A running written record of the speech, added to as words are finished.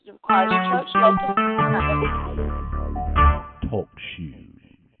Christ Church located. Talk shoes.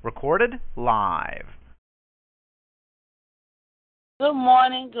 Recorded live. Good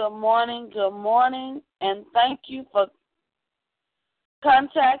morning, good morning, good morning, and thank you for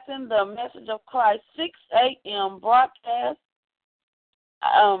contacting the Message of Christ 6 a.m. broadcast.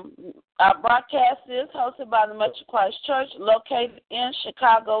 Our broadcast is hosted by the Message of Christ Church located in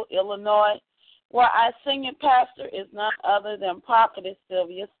Chicago, Illinois, where our senior pastor is none other than Prophetess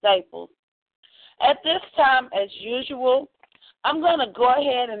Sylvia Staples. At this time, as usual, I'm going to go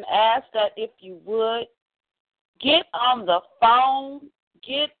ahead and ask that if you would, get on the phone,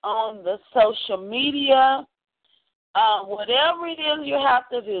 get on the social media, whatever it is you have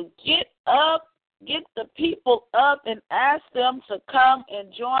to do, get up, get the people up and ask them to come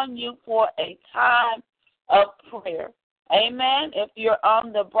and join you for a time of prayer. Amen. If you're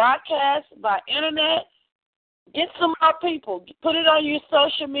on the broadcast by internet, get some more people. Put it on your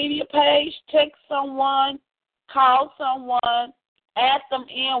social media page, text someone, call someone, add them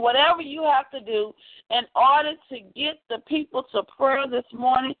in, whatever you have to do in order to get the people to prayer this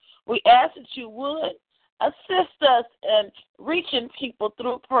morning. We ask that you would assist us in reaching people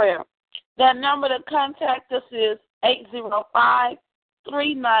through prayer. That number to contact us is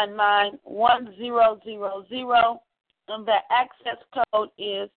 805-399-1000, and the access code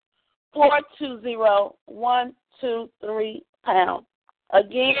is 420123#.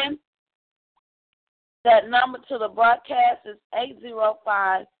 Again, that number to the broadcast is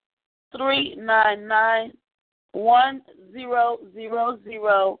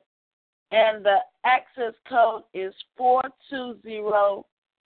 805-399-1000, and the access code is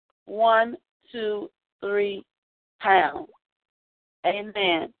 420123#.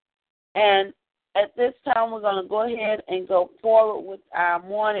 Amen. And at this time, we're going to go ahead and go forward with our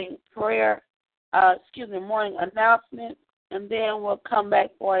morning prayer, morning announcement, and then we'll come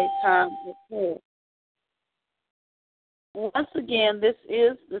back for a time of prayer. Once again, this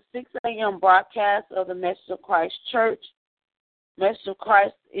is the 6 a.m. broadcast of the Message of Christ Church. Message of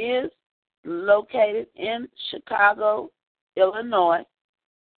Christ is located in Chicago, Illinois,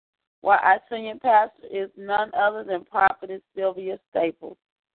 where our senior pastor is none other than Prophetess Sylvia Staples.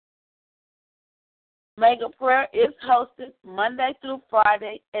 Mega Prayer is hosted Monday through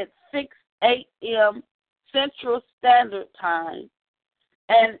Friday at 6 a.m. Central Standard Time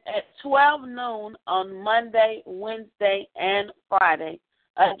and at 12 noon on Monday, Wednesday, and Friday.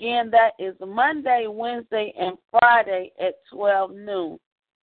 Again, that is Monday, Wednesday, and Friday at 12 noon.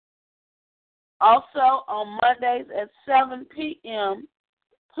 Also, on Mondays at 7 p.m.,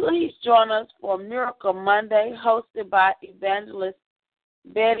 please join us for Miracle Monday, hosted by Evangelist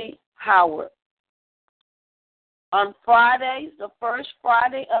Betty Howard. On Fridays, the first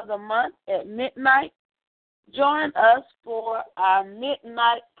Friday of the month at midnight, join us for our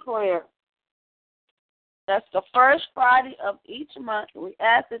midnight prayer. That's the first Friday of each month. We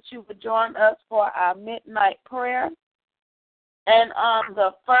ask that you would join us for our midnight prayer. And on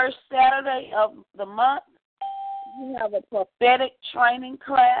the first Saturday of the month, we have a prophetic training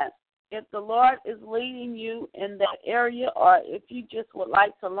class. If the Lord is leading you in that area, or if you just would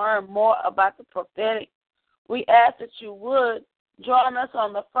like to learn more about the prophetic, we ask that you would join us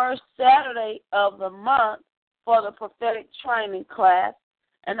on the first Saturday of the month for the prophetic training class.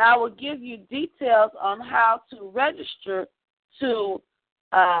 And I will give you details on how to register to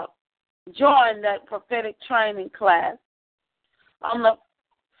join that prophetic training class. On the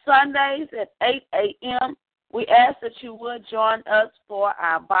Sundays at 8 a.m., we ask that you would join us for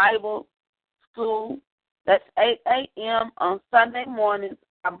our Bible school. That's 8 a.m. on Sunday mornings,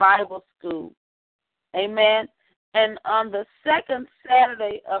 our Bible school. Amen. And on the second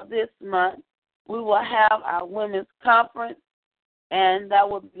Saturday of this month, we will have our women's conference, and that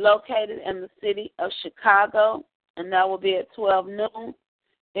will be located in the city of Chicago, and that will be at 12 noon.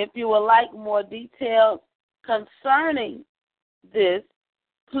 If you would like more details concerning this,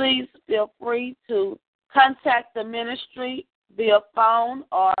 please feel free to contact the ministry via phone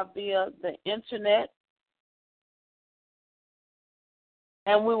or via the internet,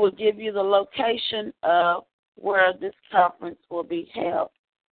 and we will give you the location of where this conference will be held.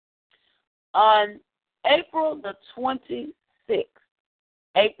 On April the 26th,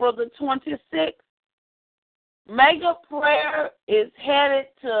 Mega Prayer is headed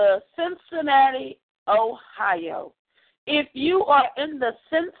to Cincinnati, Ohio. If you are in the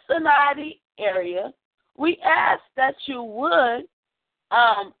Cincinnati area, we ask that you would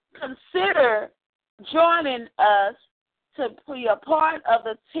consider joining us to be a part of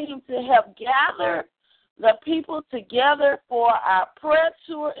the team to help gather the people together for our prayer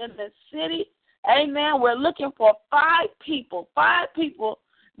tour in the city. Amen. We're looking for 5 people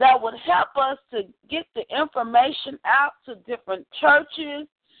that would help us to get the information out to different churches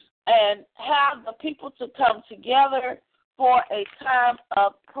and have the people to come together for a time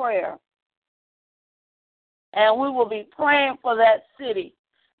of prayer. And we will be praying for that city.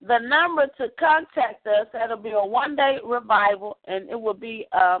 The number to contact us, that'll be a one-day revival, and it will be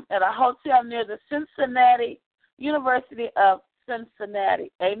at a hotel near the University of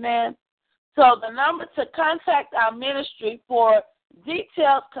Cincinnati. Amen. So the number to contact our ministry for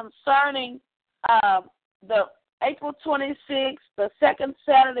details concerning the April 26th, the second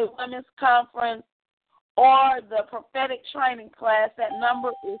Saturday Women's Conference, or the prophetic training class, that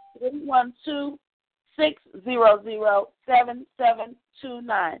number is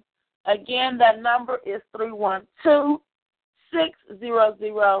 312-600-7729. Again, that number is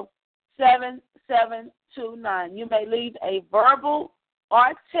 312-600-7729. You may leave a verbal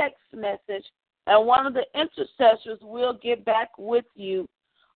or text message, and one of the intercessors will get back with you.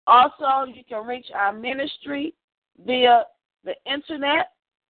 Also, you can reach our ministry via the internet,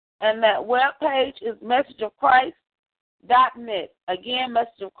 and that webpage is messageofchrist.net. Again,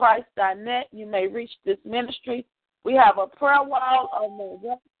 messageofchrist.net. You may reach this ministry. We have a prayer wall on the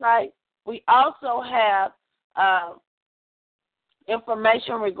website. We also have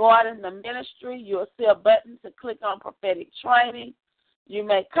information regarding the ministry. You'll see a button to click on prophetic training. You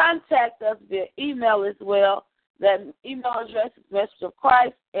may contact us via email as well. That email address is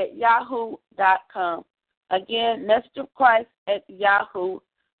messageofchrist@yahoo.com. Again,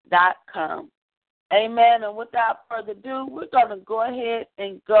 messageofchrist@yahoo.com. Amen. And without further ado, we're going to go ahead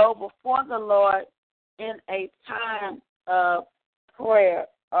and go before the Lord in a time of prayer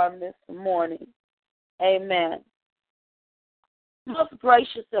on this morning. Amen. Most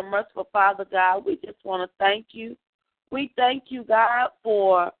gracious and merciful Father God, we just want to thank you. We thank you, God,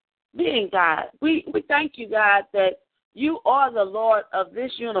 for being God. We thank you, God, that you are the Lord of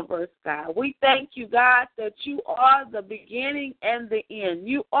this universe, God. We thank you, God, that you are the beginning and the end.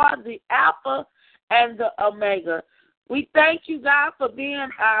 You are the Alpha and the Omega. We thank you, God, for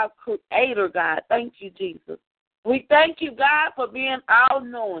being our creator, God. Thank you, Jesus. We thank you, God, for being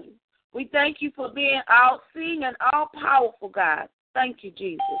all-knowing. We thank you for being all-seeing and all-powerful, God. Thank you,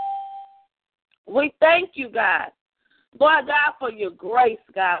 Jesus. We thank you, God, Lord God, for your grace,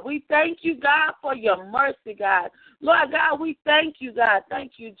 God. We thank you, God, for your mercy, God. Lord God, we thank you, God.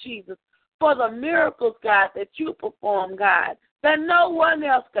 Thank you, Jesus, for the miracles, God, that you perform, God, that no one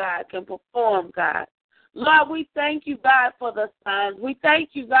else, God, can perform, God. Lord, we thank you, God, for the signs. We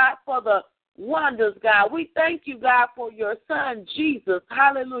thank you, God, for the wonders, God. We thank you, God, for your son, Jesus.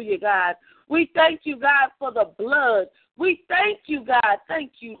 Hallelujah, God. We thank you, God, for the blood. We thank you, God.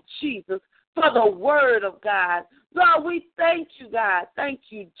 Thank you, Jesus, for the word of God. Lord, we thank you, God. Thank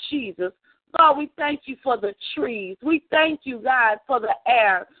you, Jesus. Lord, we thank you for the trees. We thank you, God, for the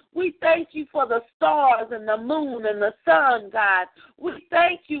air. We thank you for the stars and the moon and the sun, God. We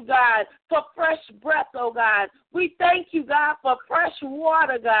thank you, God, for fresh breath, oh God. We thank you, God, for fresh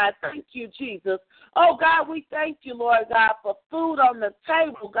water, God. Thank you, Jesus. Oh, God, we thank you, Lord God, for food on the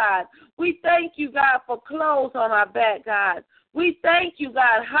table, God. We thank you, God, for clothes on our back, God. We thank you,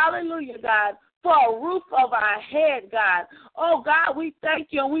 God. Hallelujah, God, for a roof over our head, God. Oh, God, we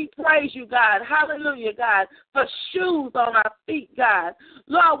thank you and we praise you, God. Hallelujah, God, for shoes on our feet, God.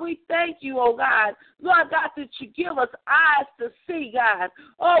 Lord, we thank you, oh, God. Lord, God, that you give us eyes to see, God.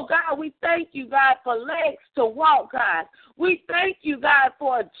 Oh, God, we thank you, God, for legs to walk, God. We thank you, God,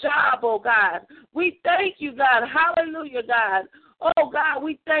 for a job, oh, God. We thank you, God. Hallelujah, God. Oh, God,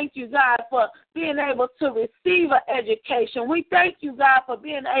 we thank you, God, for being able to receive an education. We thank you, God, for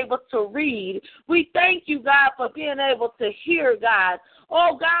being able to read. We thank you, God, for being able to hear, God.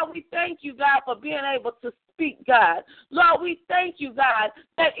 Oh, God, we thank you, God, for being able to speak, God. Lord, we thank you, God,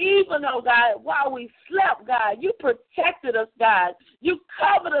 that even, oh, God, while we slept, God, you protected us, God. You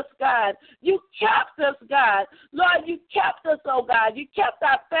covered us, God. You kept us, God. Lord, you kept us, oh, God. You kept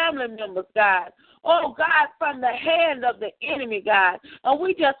our family members, God. Oh, God, from the hand of the enemy, God. And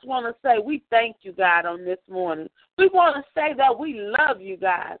we just want to say we thank you, God, on this morning. We want to say that we love you,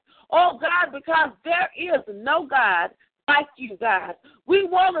 God. Oh, God, because there is no God like you, God. We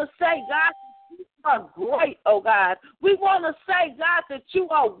want to say, God, you are great, oh God. We want to say, God, that you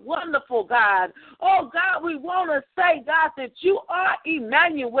are wonderful, God. Oh, God, we want to say, God, that you are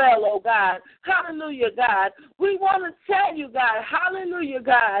Emmanuel, oh God. Hallelujah, God. We want to tell you, God, hallelujah,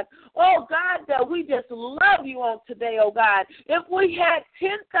 God. Oh, God, that we just love you on today, oh God. If we had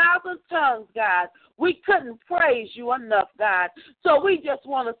 10,000 tongues, God, we couldn't praise you enough, God. So we just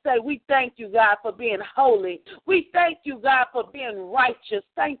want to say we thank you, God, for being holy. We thank you, God, for being righteous.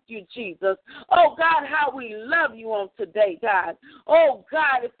 Thank you, Jesus. Oh, Oh, God, how we love you on today, God. Oh,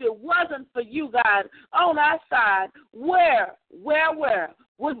 God, if it wasn't for you, God, on our side, where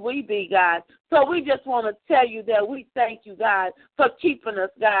would we be, God? So we just want to tell you that we thank you, God, for keeping us,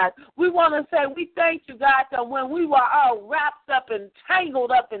 God. We want to say we thank you, God, that when we were all wrapped up and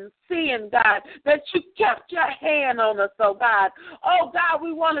tangled up in sin, God, that you kept your hand on us, oh God. Oh, God,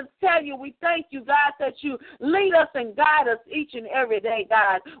 we want to tell you we thank you, God, that you lead us and guide us each and every day,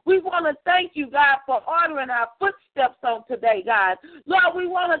 God. We want to thank you, God, for ordering our footsteps on today, God. Lord, we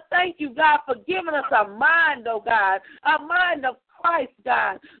want to thank you, God, for giving us a mind, oh God, a mind of Christ,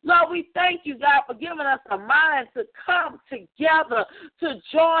 God. Lord, we thank you, God, for giving us a mind to come together to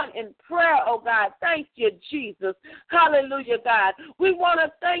join in prayer, oh God. Thank you, Jesus. Hallelujah, God. We want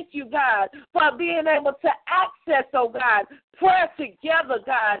to thank you, God, for being able to access, oh God, prayer together,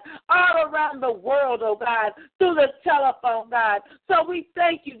 God, all around the world, oh God, through the telephone, God. So we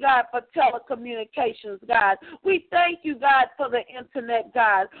thank you, God, for telecommunications, God. We thank you, God, for the internet,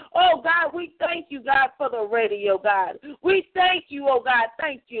 God. Oh, God, we thank you, God, for the radio, God. We thank you, oh God.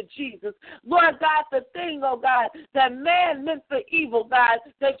 Thank you, Jesus. Lord God, the thing, oh God, that man meant for evil, God,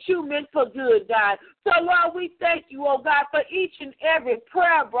 that you meant for good, God. So, Lord, we thank you, oh God, for each and every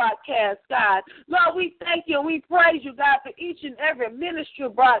prayer broadcast, God. Lord, we thank you and we praise you, God, for each and every ministry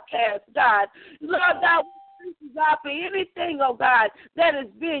broadcast, God. Lord God, thank you, God, for anything, oh God, that is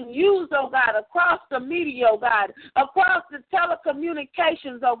being used, oh God, across the media, oh God, across the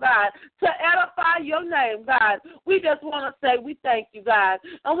telecommunications, oh God, to edify your name, God. We just want to say we thank you, God.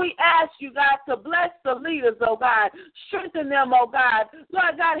 And we ask you, God, to bless the leaders, oh God. Strengthen them, oh God.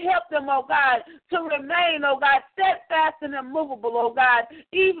 Lord God, help them, oh God, to remain, oh God, steadfast and immovable, oh God,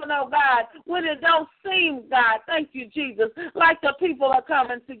 even, oh God, when it don't seem, God, thank you, Jesus, like the people are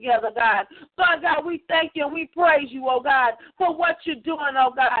coming together, God. Lord God, we thank you and we praise you, oh God, for what you're doing,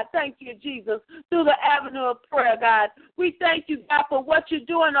 oh God. Thank you, Jesus, through the avenue of prayer, God. We thank you, God, for what you're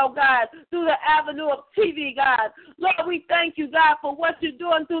doing, oh God, through the avenue of TV, God. Lord, we thank you, God, for what you're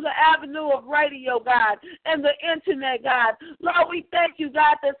doing through the avenue of radio, God, and the internet, God. Lord, we thank you,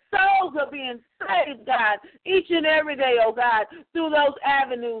 God, that souls are being saved, God, each and every day, oh God, through those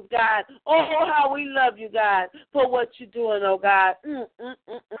avenues, God. Oh, how we love you, God, for what you're doing, oh God.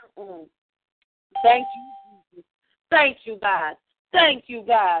 Thank you, Jesus. Thank you, God. Thank you,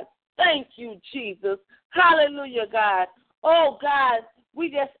 God. Thank you, Jesus. Hallelujah, God. Oh, God, we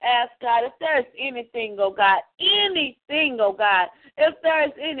just ask, God, if there's anything, oh God, if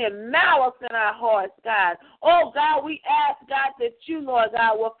there's any malice in our hearts, God, oh God, we ask, God, that you, Lord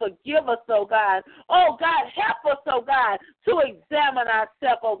God, will forgive us, oh God. Oh God, help us, oh God, to examine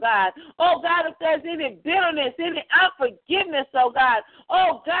ourselves, oh God. Oh God, if there's any bitterness, any unforgiveness, oh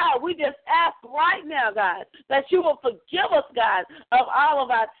God, we just ask right now, God, that you will forgive us, God, of all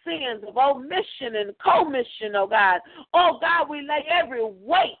of our sins, of omission and commission, oh God. Oh God, we lay every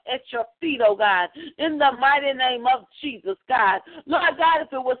weight at your feet, oh God, in the mighty name of Jesus, God. Lord God,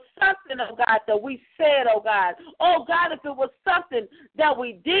 if it was something, oh God, that we said, oh God, if it was something that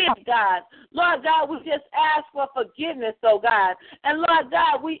we did, God, Lord God, we just ask for forgiveness, oh God. And Lord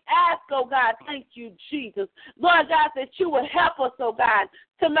God, we ask, oh God, thank you, Jesus, Lord God, that you would help us, oh God,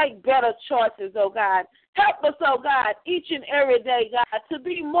 to make better choices, oh God. Help us, oh God, each and every day, God, to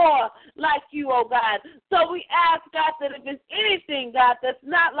be more like you, oh God. So we ask, God, that if it's anything, God, that's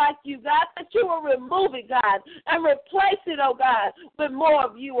not like you, God, that you will remove it, God, and replace it, oh God, with more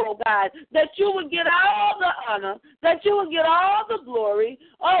of you, oh God, that you would get all the honor, that you would get all the glory,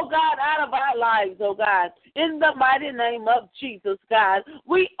 oh God, out of our lives, oh God, in the mighty name of Jesus, God.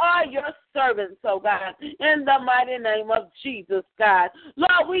 We are your servants, oh God, in the mighty name of Jesus, God.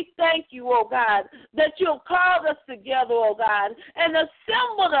 Lord, we thank you, oh God, that you've called us together, oh God, and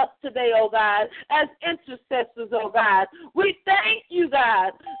assembled us today, oh God, as intercessors, oh God. We thank you,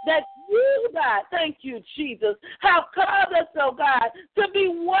 God, that you, God, thank you, Jesus, have called us, oh God, to be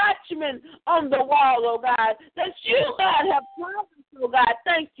watchmen on the wall, oh God, that you, God, have called us, oh God,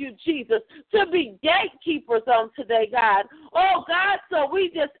 thank you, Jesus, to be gatekeepers on today, God. Oh, God, so we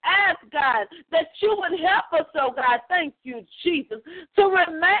just ask, God, that you would help us, oh God, thank you, Jesus, to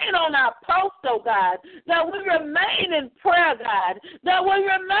remain on our post, oh God, that we remain in prayer, God, that we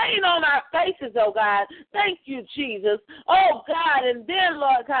remain on our faces, oh God. Thank you, Jesus. Oh, God, and then,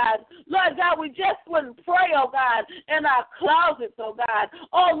 Lord God, we just wouldn't pray, oh God, in our closets, oh God.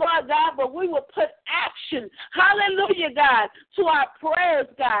 Oh, Lord God, but we would put action, hallelujah, God, to our our prayers,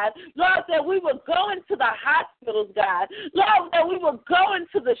 God. Lord, that we will go into the hospitals, God. Lord, that we will go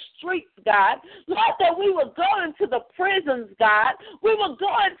into the streets, God. Lord, that we will go into the prisons, God. We will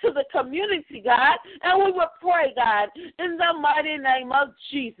go into the community, God, and we will pray, God, in the mighty name of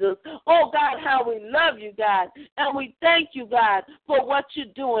Jesus. Oh, God, how we love you, God, and we thank you, God, for what you're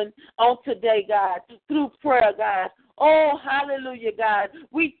doing on today, God, through prayer, God. Oh, hallelujah, God.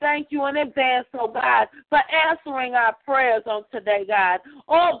 We thank you in advance, oh, God, for answering our prayers on today, God.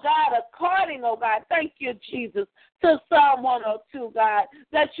 Oh, God, according, oh, God, thank you, Jesus, to Psalm 102, God,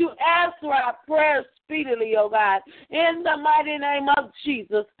 that you answer our prayers speedily, oh, God, in the mighty name of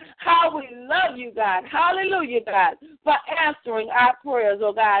Jesus. How we love you, God. Hallelujah, God, for answering our prayers,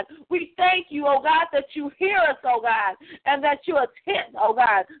 oh, God. We thank you, oh, God, that you hear us, oh, God, and that you attend, oh,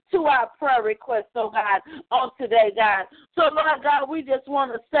 God, to our prayer requests, oh, God, on today, God. So, Lord God, we just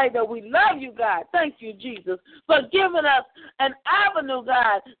want to say that we love you, God. Thank you, Jesus, for giving us an avenue,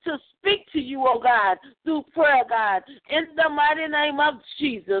 God, to speak to you, oh, God, through prayer, God. In the mighty name of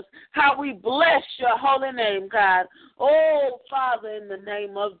Jesus, how we bless your holy name, God. Oh, Father, in the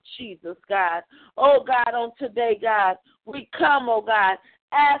name of Jesus, God. Oh, God, on today, God, we come, oh, God,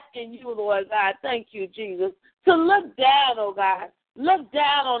 asking you, Lord God, thank you, Jesus, to look down, oh, God. Look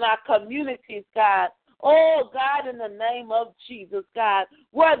down on our communities, God. Oh, God, in the name of Jesus, God,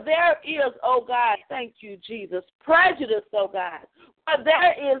 where there is, oh, God, thank you, Jesus, prejudice, oh, God, where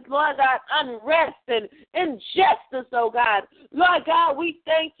there is, Lord God, unrest and injustice, oh, God. Lord God, we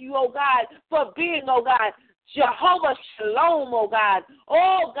thank you, oh, God, for being, oh, God, Jehovah Shalom, oh, God.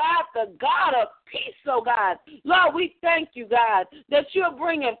 Oh, God, the God of peace, oh, God. Lord, we thank you, God, that you're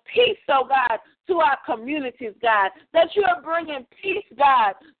bringing peace, oh, God, to our communities, God, that you're bringing peace,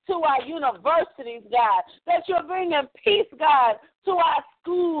 God, to our universities, God, that you're bringing peace, God, to our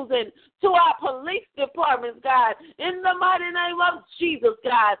schools and to our police departments, God, in the mighty name of Jesus,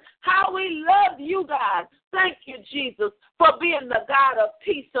 God. How we love you, God. Thank you, Jesus, for being the God of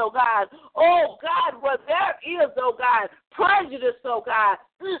peace, oh, God. Oh, God, where there is, oh, God, prejudice, oh, God,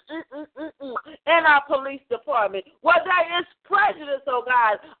 in our police department, where there is prejudice, oh,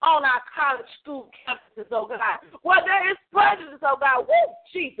 God, on our college school campuses, oh, God, where there is prejudice, oh, God, woo,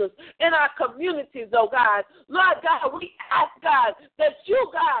 Jesus, in our communities, oh, God. Lord God, we ask, God, that you,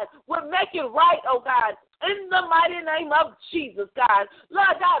 God, will make it right, oh, God, in the mighty name of Jesus, God.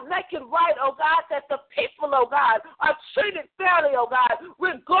 Lord God, make it right, oh God, that the people, oh God, are treated fairly, oh God,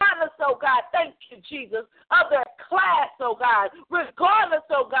 regardless, oh God, thank you, Jesus, of their class, oh God, regardless,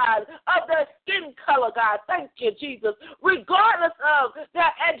 oh God, of their skin color, God, thank you, Jesus, regardless of their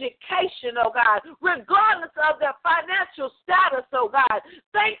education, oh God, regardless of their financial status, oh God,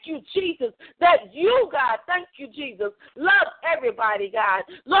 thank you, Jesus, that you, God, thank you, Jesus, love everybody, God.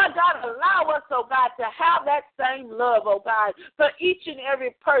 Lord God, allow us, oh God, to have that same love, oh God, for each and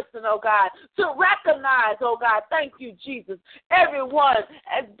every person, oh God, to recognize, oh God, thank you, Jesus, everyone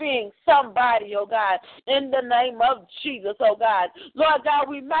as being somebody, oh God, in the name of Jesus, oh God. Lord God,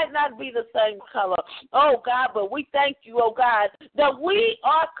 we might not be the same color, oh God, but we thank you, oh God, that we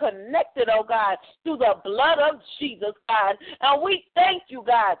are connected, oh God, through the blood of Jesus, God, and we thank you,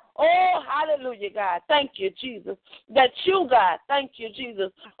 God. Oh, hallelujah, God. Thank you, Jesus, that you, God, thank you,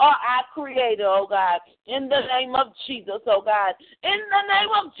 Jesus, are our creator, oh God, in the name of Jesus, oh God. In the name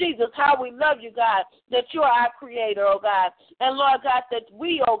of Jesus, how we love you, God, that you are our creator, oh God. And Lord God, that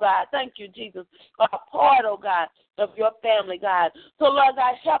we, oh God, thank you, Jesus, are part, oh God, of your family, God. So, Lord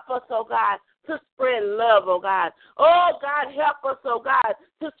God, help us, oh God, to spread love, oh God. Oh, God, help us, oh God,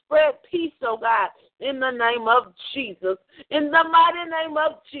 to spread peace, oh God, in the name of Jesus. In the mighty name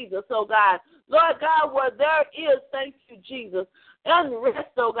of Jesus, oh God. Lord God, where there is, thank you, Jesus, unrest,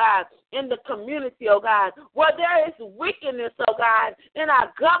 oh God, in the community, oh God, where there is wickedness, oh God, in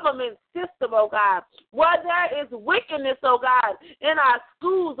our government system, oh God, where there is wickedness, oh God, in our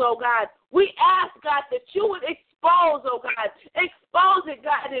schools, oh God, we ask, God, that you would expose, oh God, expose it,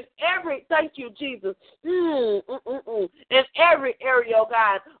 God, in every, thank you, Jesus, in every area, oh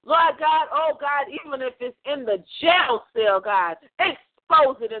God, Lord God, oh God, even if it's in the jail cell, God,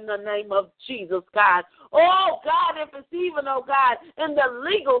 expose it in the name of Jesus, God. Oh, God, if it's even, oh, God, in the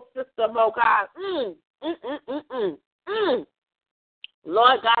legal system, oh, God.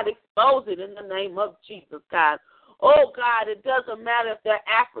 Lord God, expose it in the name of Jesus, God. Oh, God, it doesn't matter if they're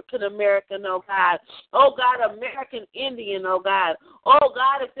African-American, oh, God. Oh, God, American Indian, oh, God. Oh,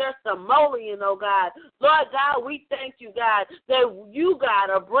 God, if they're Somalian, oh, God. Lord God, we thank you, God, that you,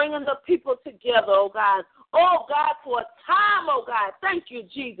 God, are bringing the people together, oh, God. Oh, God, for a time, oh, God. Thank you,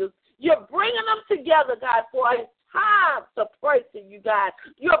 Jesus. You're bringing them together, God, for a time to pray to you, God.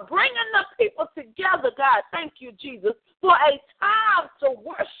 You're bringing the people together, God. Thank you, Jesus, for a time to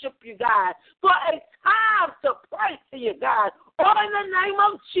worship you, God, for a time to pray to you, God. Oh, in the name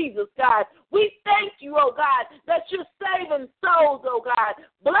of Jesus, God, we thank you, oh God, that you're saving souls, oh God,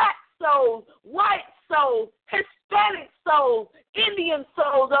 black souls, white souls, Hispanic souls, Indian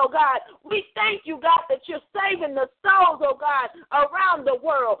souls, oh God. We thank you, God, that you're saving the souls, oh God, around the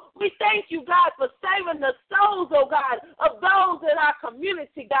world. We thank you, God, for saving the souls, oh God, of those in our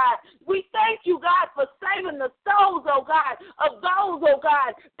community, God. We thank you, God, for saving the souls, oh God, of those, oh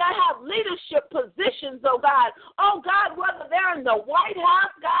God, that have leadership positions, oh God. Oh God, whether they're in the White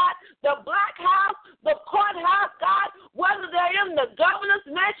House, God, the Black House, the courthouse, God, whether they're in the governor's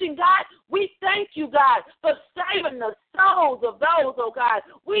mansion, God, we thank you, God, for saving the souls of those, oh God.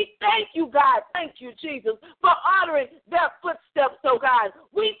 We thank you, God. Thank you, Jesus, for ordering their footsteps, oh God.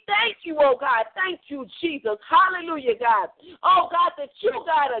 We thank you, oh God. Thank you, Jesus. Hallelujah, God. Oh God, that you,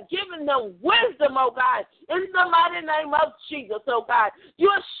 God, are giving them wisdom, oh God, in the mighty name of Jesus, oh God.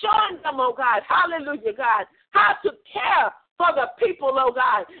 You're showing them, oh God, hallelujah, God, how to care for the people, oh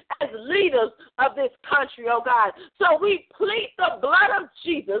God, as leaders of this country, oh God. So we plead the blood of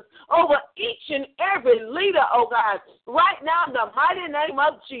Jesus over each and every leader, oh God, right now in the mighty name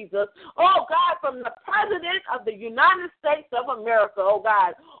of Jesus. Oh God, from the President of the United States of America, oh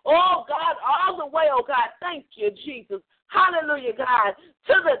God. Oh God, all the way, oh God. Thank you, Jesus. Hallelujah, God.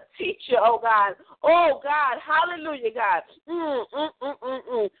 To the teacher, oh God. Oh God, hallelujah, God.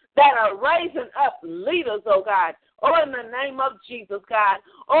 That are raising up leaders, oh God. Oh, in the name of Jesus, God.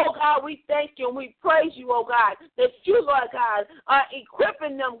 Oh, God, we thank you and we praise you, oh, God, that you, Lord God, are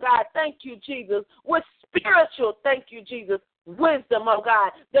equipping them, God. Thank you, Jesus, with spiritual, thank you, Jesus, wisdom, oh,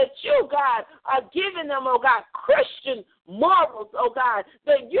 God, that you, God, are giving them, oh, God, Christian morals, oh, God,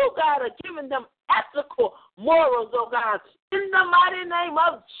 that you, God, are giving them ethical morals, oh, God, in the mighty name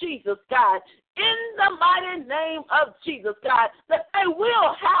of Jesus, God. In the mighty name of Jesus, God, that they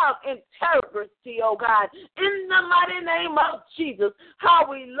will have integrity, oh God. In the mighty name of Jesus, how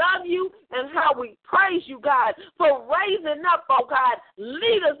we love you and how we praise you, God, for raising up, oh God,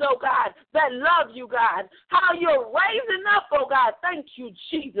 leaders, oh God, that love you, God. How you're raising up, oh God, thank you,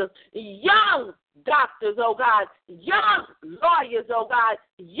 Jesus, young doctors, oh God, young lawyers, oh God,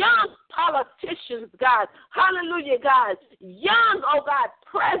 young politicians, God, hallelujah, God, young, oh God,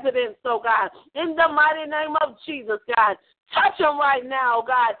 presidents, oh God, in the mighty name of Jesus, God. Touch them right now, oh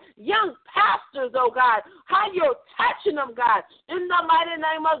God. Young pastors, oh God, how you're touching them, God, in the mighty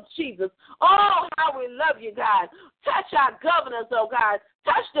name of Jesus. Oh, how we love you, God. Touch our governors, oh God.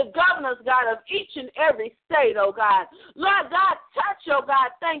 Touch the governors, God, of each and every state, oh God. Lord God, touch, oh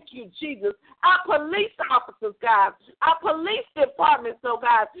God, thank you, Jesus. Our police officers, God. Our police departments, oh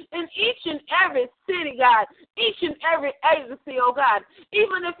God. In each and every city, God. Each and every agency, oh God.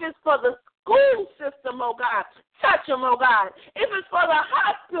 Even if it's for the school system, oh God. Touch them, oh God. If it's for the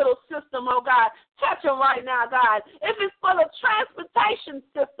hospital system, oh God, touch them right now, God. If it's for the transportation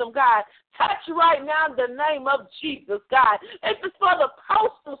system, God, touch right now in the name of Jesus, God. If it's for the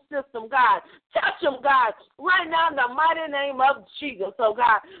postal system, God, touch them, God, right now in the mighty name of Jesus, oh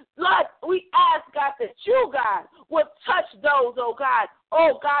God. Lord, we ask, God, that you, God, would touch those, oh God,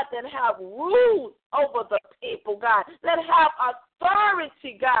 that have rule over the people, God, that have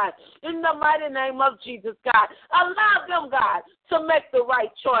authority, God, in the mighty name of Jesus, God. Allow them, God, to make the right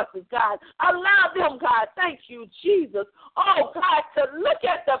choices, God. Allow them, God, thank you, Jesus, oh, God, to look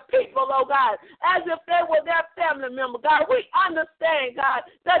at the people, oh, God, as if they were their family member, God. We understand, God,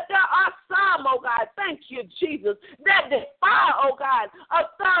 that there are some, oh, God, thank you, Jesus, that defy, oh, God,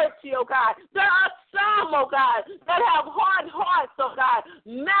 authority, oh, God. There are some, oh, God, that have hard hearts, oh, God,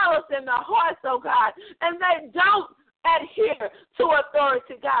 malice in their hearts, oh, God, and they don't adhere to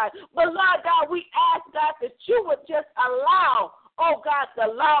authority, God. But, Lord God, we ask, God, that you would just allow, oh, God,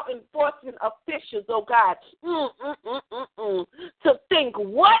 the law enforcement officials, oh, God, to think,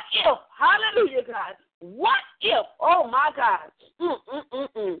 what if, hallelujah, God, what if, oh, my God,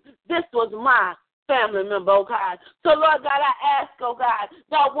 this was my family member, oh, God. So, Lord God, I ask, oh, God,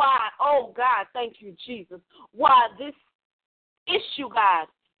 that why, oh, God, thank you, Jesus, why this issue, God,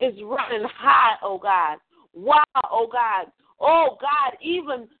 is running high, oh, God. Wow, oh, God. Oh, God,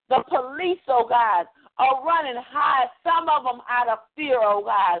 even the police, oh, God, are running high, some of them out of fear, oh,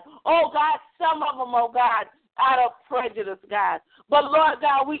 God. Oh, God, some of them, oh, God, out of prejudice, God. But, Lord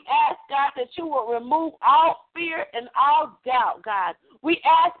God, we ask, God, that you will remove all fear and all doubt, God. We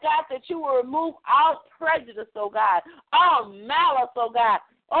ask, God, that you will remove all prejudice, oh, God, all malice, oh, God.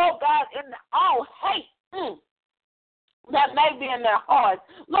 Oh, God, and all hate. that may be in their hearts.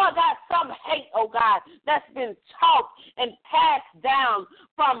 Lord God, some hate, oh God, that's been taught and passed down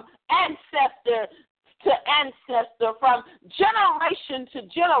from ancestor to ancestor, from generation to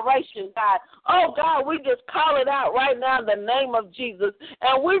generation, God. Oh, God, we just call it out right now in the name of Jesus,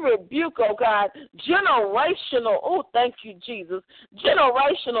 and we rebuke, oh, God, generational, oh, thank you, Jesus,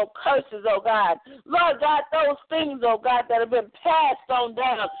 generational curses, oh, God. Lord God, those things, oh, God, that have been passed on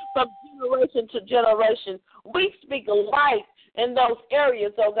down from generation to generation, we speak life in those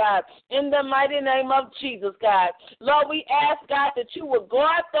areas, oh God, in the mighty name of Jesus, God. Lord, we ask, God, that you would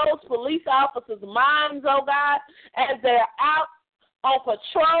guard those police officers' minds, oh God, as they're out on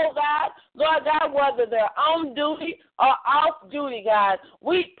patrol, God. Lord God, whether they're on duty or off duty, God,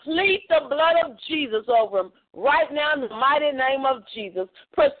 we plead the blood of Jesus over them right now in the mighty name of Jesus.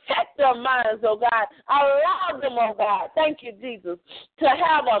 Protect their minds, oh God. Allow them, oh God, thank you, Jesus, to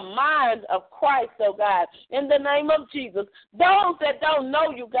have a mind of Christ, oh God, in the name of Jesus. Those that don't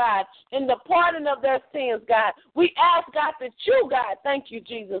know you, God, in the pardon of their sins, God, we ask, God, that you, God, thank you,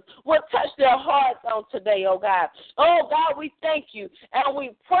 Jesus, will touch their hearts on today, oh God. Oh God, we thank you and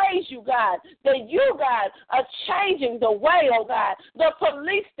we praise you, God, that you, God, are changing the way, oh God. The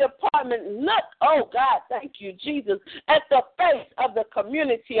police department look, oh God, thank you, Jesus, at the face of the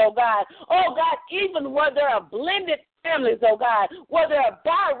community, oh God. Oh God, even where there are blended families, oh God, where there are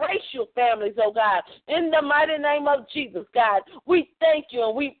biracial families, oh God, in the mighty name of Jesus, God, we thank you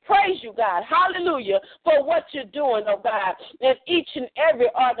and we praise you, God, hallelujah, for what you're doing, oh God, in each and every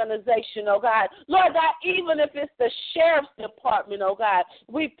organization, oh God. Lord God, even if it's the sheriff's department, oh God,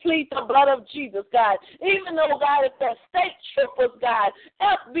 we plead the blood of Jesus, God, even though, God, if they're state troopers, God,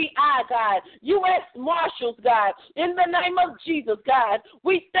 FBI, God, U.S. Marshals, God, in the name of Jesus, God,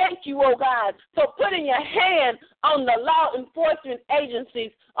 we thank you, oh God, for putting your hand on the law enforcement agencies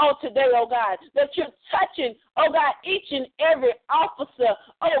on today, oh God, that you're touching, oh God, each and every officer,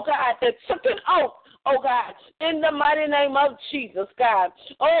 oh God, that took an oath, oh God, in the mighty name of Jesus, God.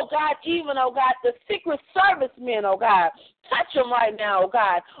 Oh God, even, oh God, the Secret Service men, oh God, touch them right now, oh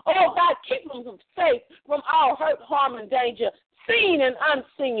God. Oh God, keep them safe from all hurt, harm, and danger, seen and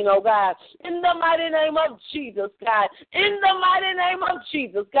unseen, oh God, in the mighty name of Jesus, God, in the mighty name of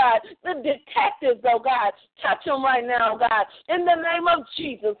Jesus, God, the detectives, oh God, touch them right now, God, in the name of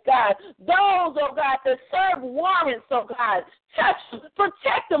Jesus, God, those, oh God, that serve warrants, oh God, touch them,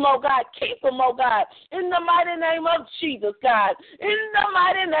 protect them, oh God, keep them, oh God, in the mighty name of Jesus, God, in the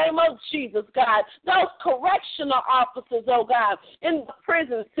mighty name of Jesus, God, those correctional officers, oh God, in the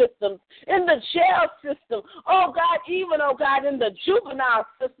prison systems, in the jail system, oh God, even, oh God, in the juvenile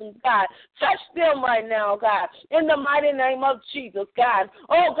systems, God, touch them right now, God, in the mighty name of Jesus, God,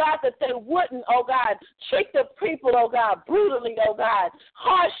 oh God, that they wouldn't, oh God, treat the people, oh God, brutally, oh God,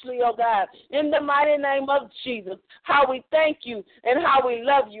 harshly, oh God, in the mighty name of Jesus, how we thank you and how we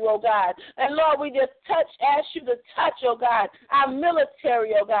love you, oh God. And Lord, we just ask you to touch, oh God, our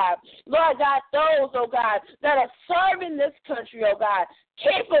military, oh God. Lord God, those, oh God, that are serving this country, oh God.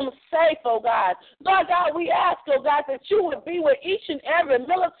 Keep them safe, oh God. Lord God, we ask, oh God, that you would be with each and every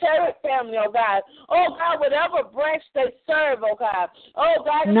military family, oh God. Oh God, whatever branch they serve, oh God. Oh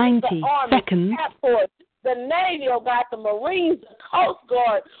God, 90 the Army, seconds. Air Force, the Navy, oh God, the Marines, the Coast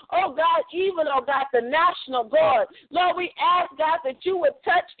Guard, oh God, even, oh God, the National Guard. Lord, we ask, God, that you would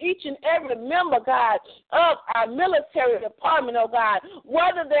touch each and every member, God, of our military department, oh God,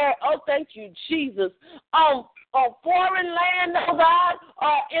 whether they're, oh, thank you, Jesus, on foreign land, oh God,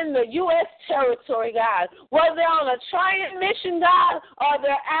 or in the U.S. territory, God, whether they're on a training mission, God, or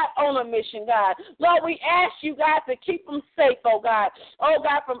they're out on a mission, God. Lord, we ask you, God, to keep them safe, oh God,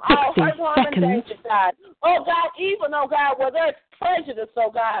 from all hurt, harm, and danger, God. Oh God, even, oh God, where there's prejudice,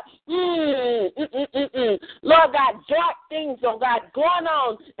 oh God. Lord God, dark things, oh God, going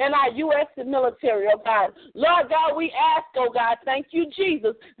on in our U.S. military, oh God. Lord God, we ask, oh God, thank you,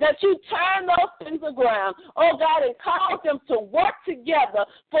 Jesus, that you turn those things around, oh God, and cause them to work together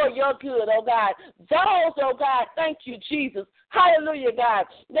for your good, oh God. Those, oh God, thank you, Jesus, hallelujah, God,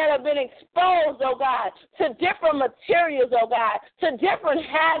 that have been exposed, oh God, to different materials, oh God, to different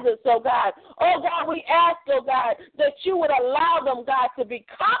hazards, oh God. Oh God, we ask, oh God, that you would allow them, God, to be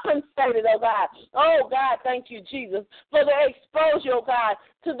compensated, oh God. Oh God, thank you, Jesus, for the exposure, oh God,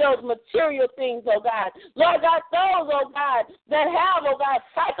 to those material things, oh God. Lord God, those, oh God, that have, oh God,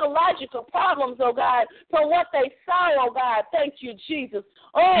 psychological problems, oh God, from what they saw, oh God. Thank you, Jesus.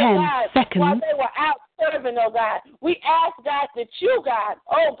 Oh 10 God, seconds. while they were out serving, oh God, we ask, God, that you, God,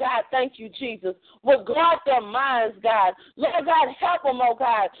 oh God, thank you, Jesus, will guard their minds, God. Lord God, help them, oh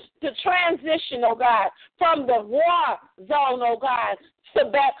God, to transition, oh God, from the war zone, oh God, to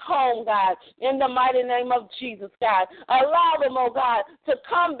back home, God, in the mighty name of Jesus, God. Allow them, oh God, to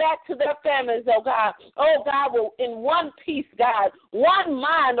come back to their families, oh God. Oh God, in one piece, God, one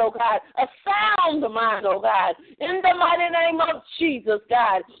mind, oh God, a sound mind, oh God, in the mighty name of Jesus,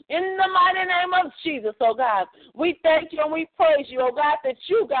 God. In the mighty name of Jesus, oh God. We thank you and we praise you, oh God, that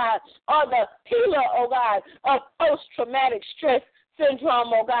you, God, are the healer, oh God, of post-traumatic stress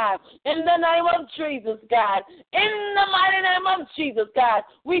syndrome, oh God. In the name of Jesus, God. In the mighty name of Jesus, God.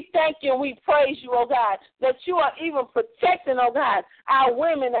 We thank you and we praise you, oh God, that you are even protecting, oh God, our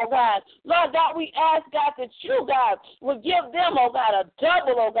women, oh God. Lord God, we ask, God, that you, God, will give them, oh God, a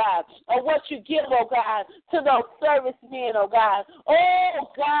double, oh God, of what you give, oh God, to those servicemen, oh God. Oh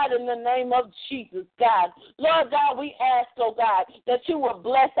God, in the name of Jesus, God. Lord God, we ask, oh God, that you will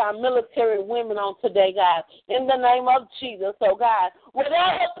bless our military women on today, God. In the name of Jesus, oh God.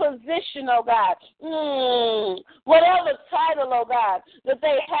 Whatever position, oh God, whatever title, oh God, that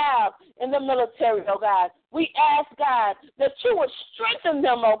they have in the military, oh God, we ask, God, that you would strengthen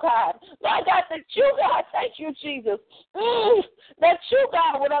them, oh God. Lord God, that you, God, thank you, Jesus, that you,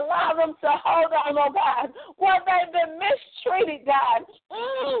 God, would allow them to hold on, oh God, where they've been mistreated, God.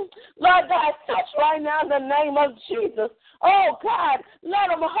 Lord God, touch right now in the name of Jesus. Oh, God, let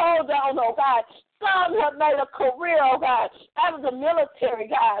them hold on, oh God. Some have made a career, oh God, out of the military,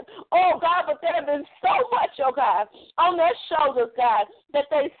 God. Oh, God, but there have been so much, oh God, on their shoulders, God, that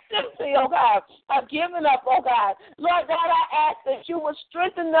they simply, oh God, are giving up, oh God. Lord God, I ask that you would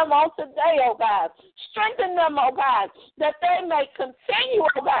strengthen them on today, oh God. Strengthen them, oh God, that they may continue,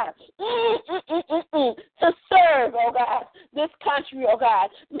 oh God, to serve, oh God, this country, oh God.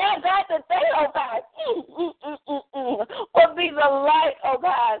 Lord God, that they, oh God, will be the light, oh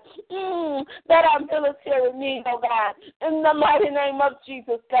God, that our military need, oh God. In the mighty name of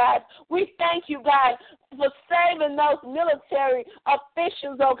Jesus, God, we thank you, God, for saving those military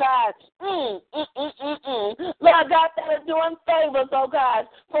officials, oh God. Lord God, that are doing favors, oh God,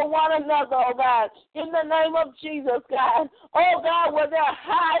 for one another, oh God. In the name of Jesus, God. Oh God, where they're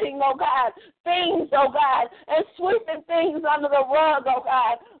hiding, oh God, things, oh God, and sweeping things under the rug, oh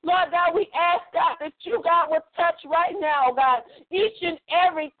God. Lord God, we ask, God, that you, God, would touch right now, oh God, each and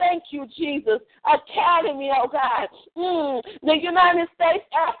every, thank you, Jesus, academy, oh God. The United States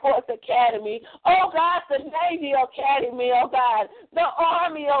Air Force Academy, oh God, the Navy Academy, oh God, the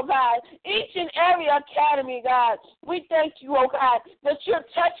Army, oh God, each and every academy, God. We thank you, oh God, that you're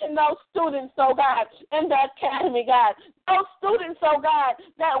touching those students, oh God, in the academy, God. Those students, oh God,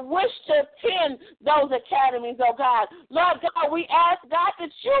 that wish to attend those academies, oh God. Lord God, we ask, God,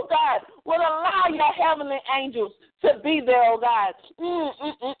 that you, God, will allow your heavenly angels to be there, oh God.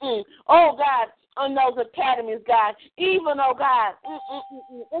 Oh God, on those academies, God. Even, oh God,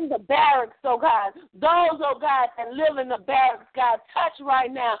 in the barracks, oh God. Those, oh God, that live in the barracks, God, touch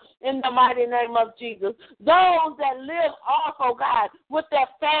right now in the mighty name of Jesus. Those that live off, oh God, with their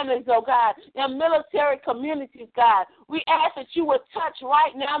families, oh God, in military communities, God. We ask that you would touch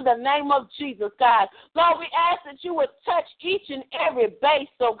right now in the name of Jesus, God. Lord, we ask that you would touch each and every base,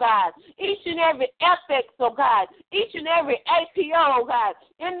 oh God, each and every ethics, oh God, each and every APO, oh God,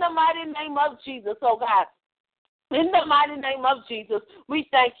 in the mighty name of Jesus, oh God. In the mighty name of Jesus, we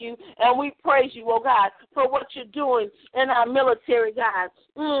thank you and we praise you, oh God, for what you're doing in our military, God.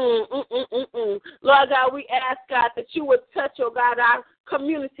 Lord God, we ask, God, that you would touch, oh God, our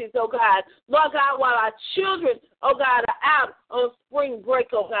communities, oh God. Lord God, while our children, oh God, are out on spring break,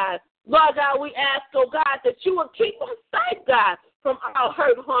 oh God. Lord God, we ask, oh God, that you would keep them safe, God, from all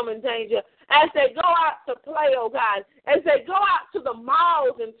hurt, harm, and danger. As they go out to play, oh God, as they go out to the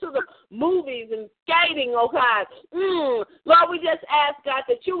malls and to the movies and skating, oh God. Lord, we just ask, God,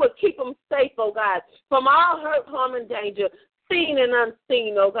 that you would keep them safe, oh God, from all hurt, harm, and danger, seen and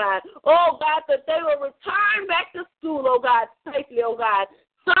unseen, oh God. Oh God, that they will return back to school, oh God, safely, oh God.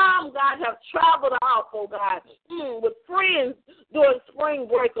 Some, God, have traveled off, oh God, with friends during spring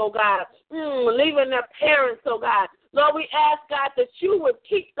break, oh God, leaving their parents, oh God. Lord, we ask, God, that you would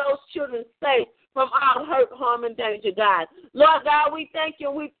keep those children safe from all hurt, harm, and danger, God. Lord God, we thank you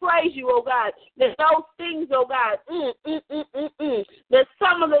and we praise you, oh God, that those things, oh God, that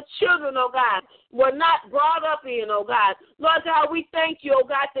some of the children, oh God, were not brought up in, oh God. Lord God, we thank you, oh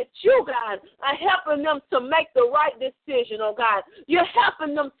God, that you, God, are helping them to make the right decision, oh God. You're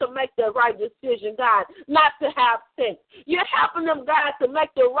helping them to make the right decision, God, not to have sex. You're helping them, God, to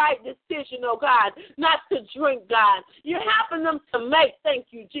make the right decision, oh God, not to drink, God. You're helping them to make, thank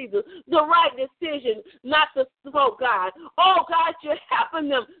you, Jesus, the right decision, not to smoke, God. Oh, God, you're helping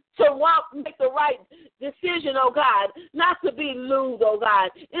them to make the right decision, oh God, not to be lewd, oh God,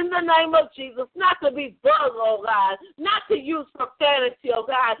 in the name of Jesus, not to be vulgar, oh God, not to use profanity, oh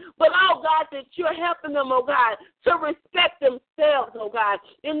God, but, oh God, that you're helping them, oh God, to respect themselves, oh God,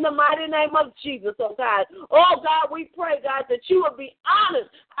 in the mighty name of Jesus, oh God. Oh God, we pray, God, that you will be honored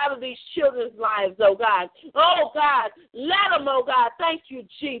out of these children's lives, oh God. Oh God, let them, oh God, thank you,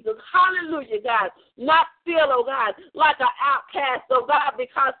 Jesus. Hallelujah, God. Not feel, oh God, like an outcast, oh God,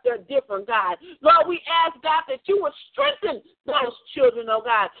 because they're different, God. Lord, we ask, God, that you would strengthen those children, oh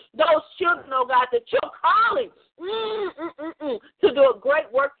God. Those children, oh God, that you're calling to do a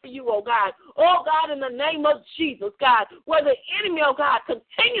great work for you, oh God. Oh God, in the name of Jesus, God, where the enemy, oh God,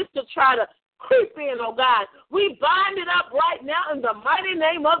 continues to try to creep in, oh God. We bind it up right now in the mighty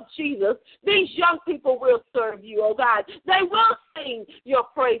name of Jesus. These young people will serve you, oh God. They will sing your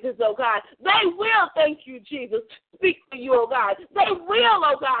praises, oh God. They will, thank you, Jesus, speak for you, oh God. They will,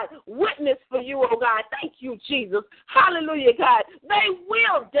 oh God, witness for you, oh God. Thank you, Jesus. Hallelujah, God. They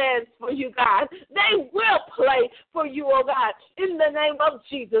will dance for you, God. They will play for you, oh God. In the name of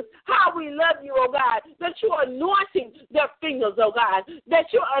Jesus, how we love you, oh God, that you're anointing their fingers, oh God, that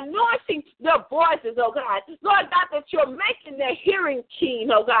you're anointing their voices, oh God. Lord God, that you're making their hearing keen,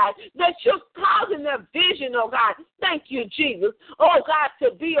 oh God, that you're causing their vision, oh God. Thank you, Jesus. Oh God,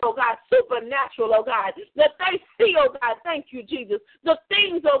 to be, oh God, supernatural, oh God, that they see, oh God, thank you, Jesus, the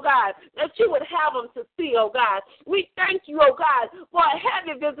things, oh God, that you would have them to see, oh God. We thank you, oh God, for a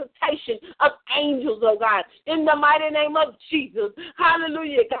heavy visitation of angels, oh God, in the mighty name of Jesus.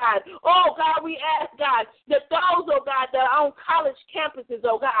 Hallelujah, God. Oh God, we ask, God, that those, oh God, that are on college campuses,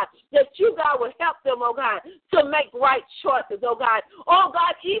 oh God, that you, God, would help them, oh God, to make right choices, oh God. Oh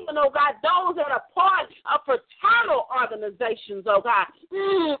God, even, oh God, those that are part of fraternal organizations, oh God.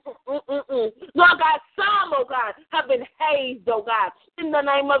 Lord God, some, oh God, have been hazed, oh God, in the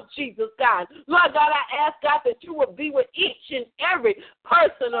name of Jesus, God. Lord God, I ask, God, that you would be with each and every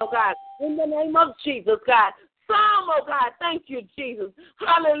person, oh God, in the name of Jesus, God. Some, oh God, thank you, Jesus.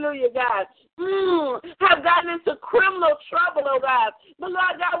 Hallelujah, God. Have gotten into criminal trouble, oh God. But,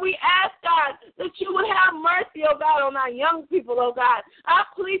 Lord God, we ask, God, that you would have mercy, oh God, on our young people, oh God. I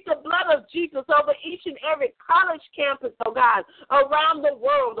plead the blood of Jesus over each and every college campus, oh God, around the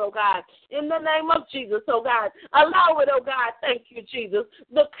world, oh God. In the name of Jesus, oh God. Allow it, oh God, thank you, Jesus.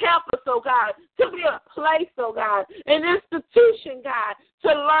 The campus, oh God, to be a place, oh God, an institution, God, to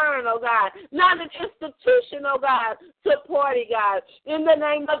learn, oh God. Not an institution, oh God, to party, God. In the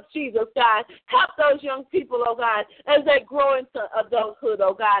name of Jesus, God. Help those young people, oh God, as they grow into adulthood,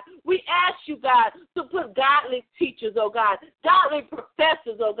 oh God. We ask you, God, to put godly teachers, oh God, godly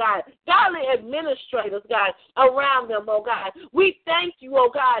professors, oh God, godly administrators, God, around them, oh God. We thank you, oh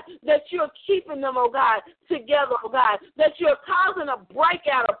God, that you're keeping them, oh God, together, oh God, that you're causing a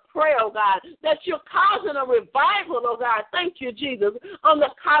breakout of prayer, oh God, that you're causing a revival, oh God. Thank you, Jesus, on the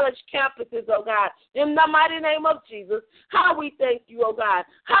college campuses, oh God. In the mighty name of Jesus, how we thank you, oh God,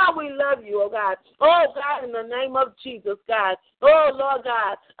 how we love you, oh God. Oh God, in the name of Jesus, God. Oh Lord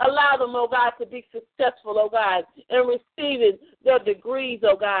God, allow them, oh God, to be successful, oh God, in receiving their degrees,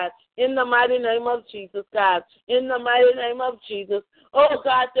 oh God. In the mighty name of Jesus, God. In the mighty name of Jesus. Oh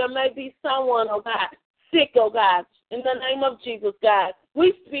God, there may be someone, oh God, sick, oh God. In the name of Jesus, God.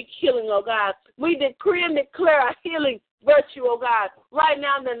 We speak healing, oh God. We decree and declare a healing virtue, oh God, right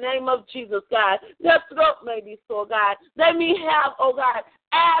now in the name of Jesus, God. Their throat may be sore, God. They may have, oh God,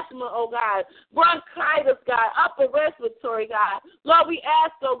 asthma, oh God, bronchitis, God, upper respiratory, God. Lord, we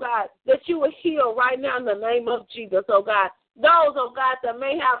ask, oh God, that you will heal right now in the name of Jesus, oh God. Those, oh God, that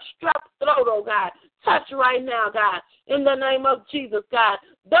may have strep throat, oh God, touch right now, God, in the name of Jesus, God.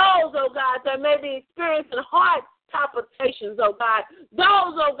 Those, oh God, that may be experiencing heart palpitations, oh God.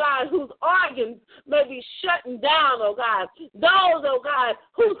 Those, oh God, whose organs may be shutting down, oh God. Those, oh God,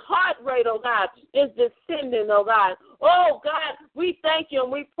 whose heart rate, oh God, is descending, oh God. Oh God, we thank you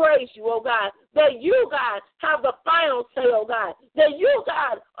and we praise you, oh God, that you, God, have the final say, oh God. That you,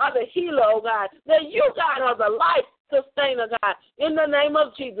 God, are the healer, oh God. That you, God, are the life sustainer, God, in the name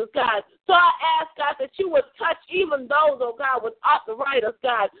of Jesus, God. So I ask, God, that you would touch even those, oh God, with arthritis,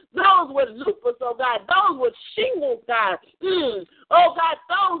 God, those with lupus, oh God, those with shingles, God. Oh God,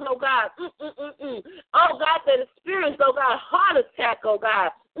 those, oh God, oh God, that experience, oh God, heart attack, oh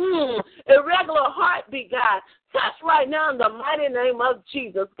God, irregular heartbeat, God. Touch right now in the mighty name of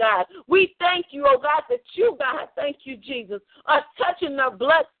Jesus, God. We thank you, oh God, that you, God, thank you, Jesus, are touching their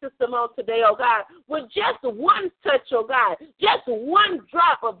blood system on today, oh God, with just one touch, oh God, just one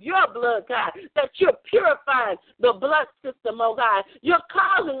drop of your blood, God, that you're purifying the blood system, oh God. You're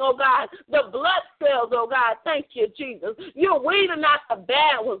causing, oh God, the blood cells, oh God, thank you, Jesus. You're weeding out the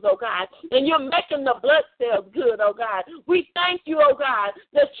bad ones, oh God, and you're making the blood cells good, oh God. We thank you, oh God,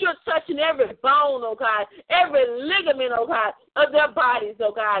 that you're touching every bone, oh God, every ligament, oh God, of their bodies,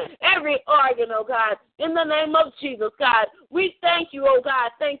 oh God, every organ, oh God, in the name of Jesus, God. We thank you, oh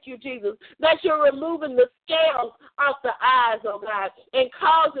God, thank you, Jesus, that you're removing the scales off the eyes, oh God, and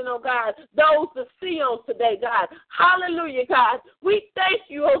causing, oh God, those to see on today, God. Hallelujah, God. We thank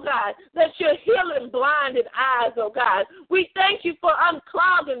you, oh God, that you're healing blinded eyes, oh God. We thank you for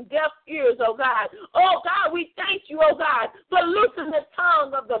unclogging deaf ears, oh God. Oh God, we thank you, oh God, for loosening the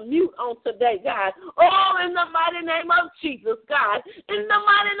tongue of the mute on today, God. Oh, in the mighty name of Jesus, God. In the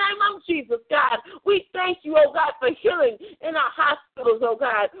mighty name of Jesus, God. We thank you, oh God, for healing in our hospitals, oh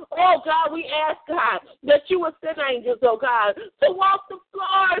God. Oh God, we ask, God, that you would send angels, oh God, to walk the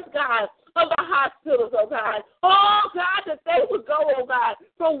floors, God, of the hospitals, oh God. Oh, God, that they would go, oh God,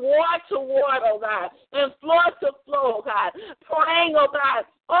 from ward to ward, oh God, and floor to floor, oh God, praying, oh God,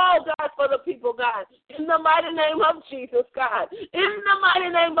 oh, God, for the people, God, in the mighty name of Jesus, God, in the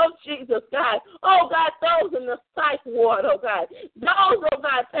mighty name of Jesus, God, oh, God, those in the psych ward, oh, God, those, oh,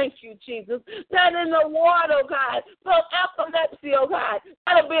 God, thank you, Jesus, that in the ward, oh, God, for epilepsy, oh, God,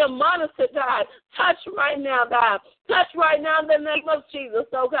 that'll be monitored, God, touch right now, God, touch right now in the name of Jesus,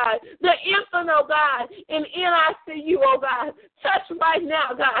 oh, God, the infant, oh, God, in NICU, oh, God, touch right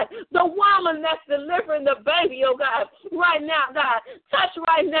now, God, the woman that's delivering the baby, oh, God, right now, God, touch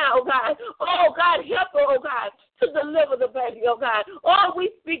right now, oh God. Oh God, help her, oh God, to deliver the baby, oh God. Oh, we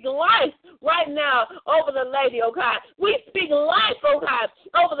speak life right now over the lady, oh God. We speak life, oh God,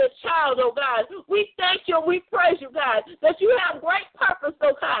 over the child, oh God. We thank you and we praise you, God, that you have great purpose,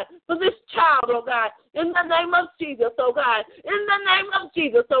 oh God, for this child, oh God. In the name of Jesus, oh God. In the name of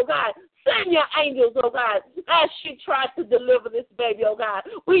Jesus, oh God. Send your angels, oh God, as she tries to deliver this baby, oh God.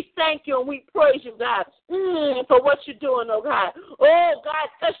 We thank you and we praise you, God, for what you're doing, oh God. Oh, God,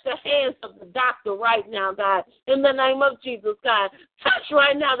 touch the hands of the doctor right now, God, in the name of Jesus, God. Touch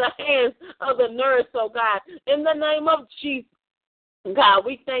right now the hands of the nurse, oh God, in the name of Jesus. God,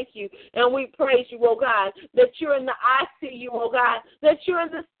 we thank you and we praise you, oh God, that you're in the ICU, oh God, that you're in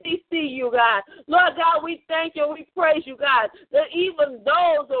the CCU, God. Lord God, we thank you and we praise you, God, that even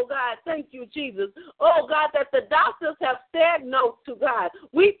those, oh God, thank you, Jesus, oh God, that the doctors have said no to, God.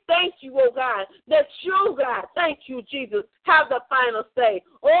 We thank you, oh God, that you, God, thank you, Jesus, have the final say.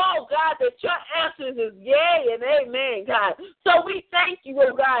 Oh God, that your answers is yea and amen, God. So we thank you,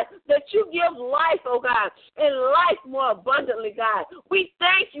 oh God, that you give life, oh God, and life more abundantly, God. We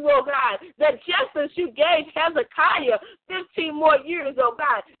thank you, oh God, that just as you gave Hezekiah 15 more years, oh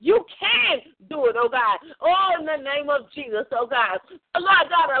God, you can do it, oh God. Oh, in the name of Jesus, oh God. Lord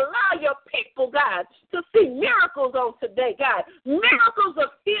God, allow your people, God, to see miracles on today, God. Miracles of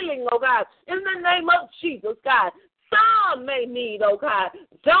healing, oh God, in the name of Jesus, God. Some may need, oh God,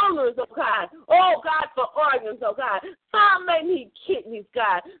 donors, oh God. Oh God, for organs, oh God. Some may need kidneys,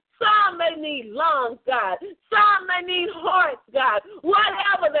 God. Some may need lungs, God. Some may need hearts, God.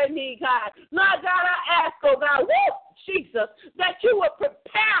 Whatever they need, God. Lord God, I ask, oh God, woo, Jesus, that you will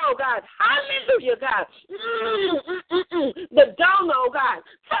prepare, oh God. Hallelujah, God. The donor, oh God.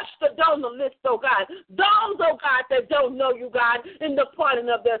 Touch the donor list, oh God. Those, oh God, that don't know you, God, in the pardon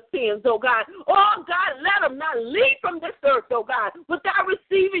of their sins, oh God. Oh God, let them not leave from this earth, oh God, without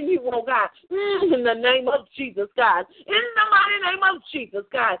receiving you, oh God. In the name of Jesus, God. In the mighty name of Jesus,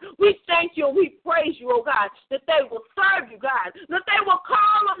 God. We thank you and we praise you, oh God, that they will serve you, God, that they will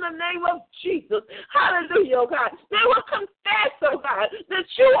call on the name of Jesus. Hallelujah, oh God. They will confess, oh God, that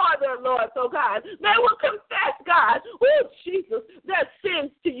you are their Lord, oh God. They will confess, God, oh Jesus, their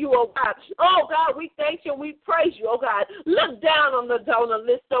sins to you, oh God. Oh God, we thank you and we praise you, oh God. Look down on the donor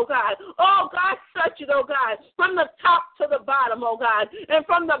list, oh God. Oh God, search it, oh God, from the top to the bottom, oh God, and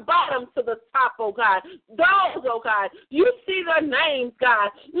from the bottom to the top, oh God. Those, oh God, you see their names,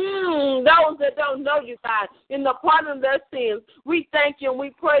 God. Those that don't know you, God, in the pardon of their sins, we thank you and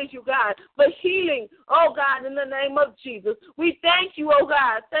we praise you, God, for healing, oh God, in the name of Jesus. We thank you, oh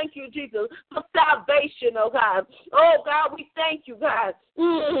God, thank you, Jesus, for salvation, oh God. Oh God, we thank you, God.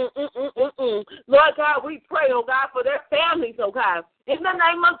 Lord God, we pray, oh God, for their families, oh God. In the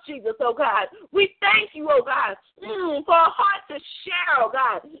name of Jesus, oh God, we thank you, oh God, for a heart to share, oh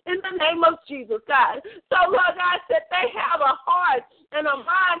God, in the name of Jesus, God. So, Lord God, that they have a heart and a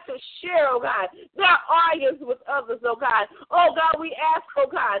mind to share, oh God, their arguments with others, oh God. Oh God, we ask, oh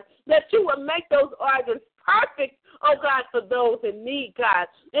God, that you would make those arguments perfect, oh God, for those in need, God,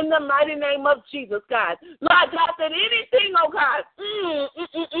 in the mighty name of Jesus, God. Lord God, that anything, oh God,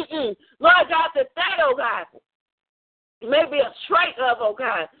 Lord God, that, oh God, maybe a trait of, oh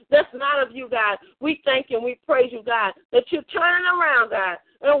God, that's not of you, God. We thank you and we praise you, God, that you're turning around, God,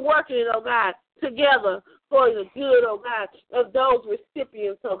 and working it, oh God, together for the good, oh God, of those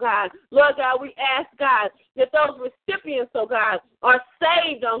recipients, oh God. Lord God, we ask, God, that those recipients, oh God, are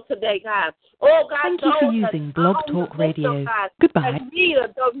saved on today, God. Oh God, thank you for using Blog Talk Radio. Goodbye. That need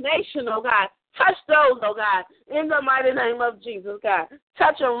a donation, oh God. Touch those, oh God, in the mighty name of Jesus, God.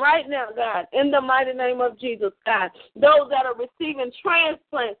 Touch them right now, God, in the mighty name of Jesus, God. Those that are receiving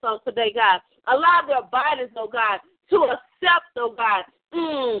transplants on today, God, allow their bodies, oh God, to accept, oh God,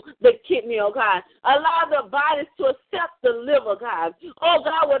 the kidney, oh God. Allow their bodies to accept the liver, God. Oh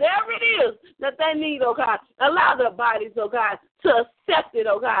God, whatever it is that they need, oh God, allow their bodies, oh God, to accept it,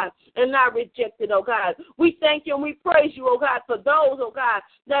 oh God, and not reject it, oh God. We thank you and we praise you, oh God, for those, oh God,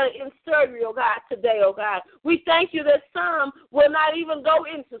 that are in surgery, oh God, today, oh God. We thank you that some will not even go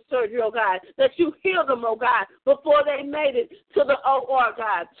into surgery, oh God, that you healed them, oh God, before they made it to the OR,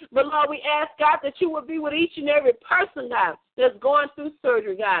 God. But Lord, we ask, God, that you would be with each and every person, God, that's going through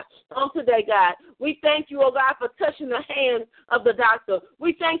surgery, God, on today, God. We thank you, oh God, for touching the hands of the doctor.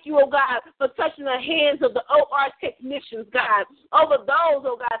 We thank you, oh God, for touching the hands of the OR technicians, God. Over those,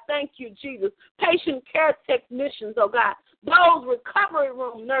 oh God, thank you, Jesus. Patient care technicians, oh God. Those recovery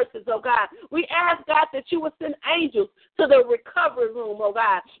room nurses, oh God. We ask, God, that you would send angels to the recovery room, oh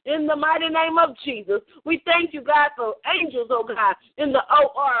God. In the mighty name of Jesus, we thank you, God, for angels, oh God, in the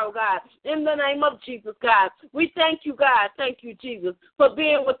OR, oh God. In the name of Jesus, God. We thank you, God. Thank you, Jesus, for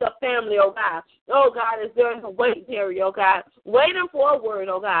being with the family, oh God. Oh God, is there in the waiting area, oh God. Waiting for a word,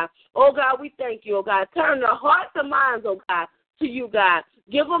 oh God. Oh God, we thank you, oh God. Turn their hearts and minds, oh God, to you, God.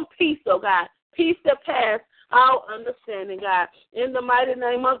 Give them peace, oh God. Peace that passes our understanding, God. In the mighty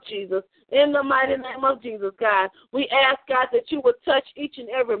name of Jesus. In the mighty name of Jesus, God. We ask, God, that you would touch each and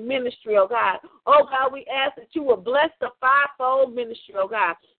every ministry, oh God. Oh God, we ask that you would bless the fivefold ministry, oh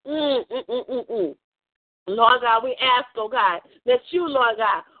God. Lord God, we ask, oh God, that you, Lord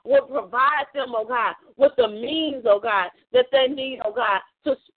God, will provide them, oh God, with the means, oh God, that they need, oh God,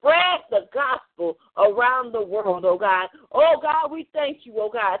 to spread the gospel around the world, oh God. Oh God, we thank you, oh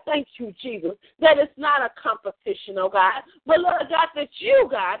God. Thank you, Jesus, that it's not a competition, oh God. But Lord God, that you,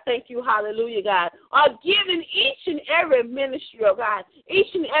 God, thank you, hallelujah, God, are giving each and every ministry, oh God,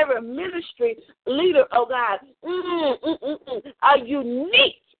 each and every ministry leader, oh God, a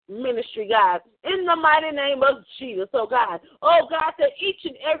unique ministry, God, in the mighty name of Jesus, oh God. Oh God, that each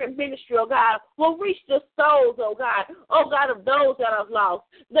and every ministry, oh God, will reach the souls, oh God, of those that are lost.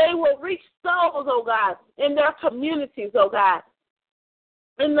 They will reach souls, oh God, in their communities, oh God.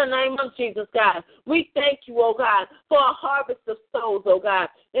 In the name of Jesus, God, we thank you, oh God, for a harvest of souls, oh God.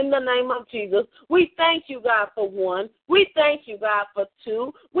 In the name of Jesus, we thank you, God, for one. We thank you, God, for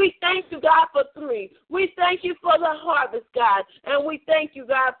two. We thank you, God, for three. We thank you for the harvest, God. And we thank you,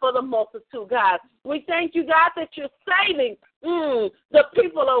 God, for the multitude, God. We thank you, God, that you're saving the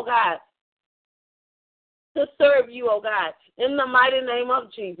people, oh God, to serve you, oh God. In the mighty name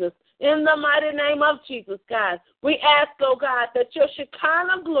of Jesus. In the mighty name of Jesus, God, we ask, oh God, that your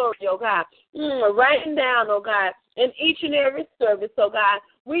Shekinah glory, oh God, rain down, oh God, in each and every service, oh God.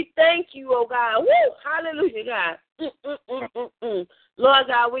 We thank you, oh God. Woo, hallelujah, God. Lord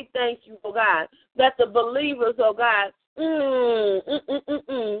God, we thank you, oh God, that the believers, oh God,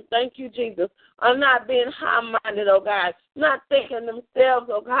 thank you, Jesus, are not being high-minded, oh God, not thinking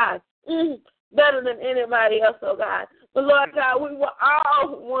themselves, oh God, better than anybody else, oh God. But Lord God, we were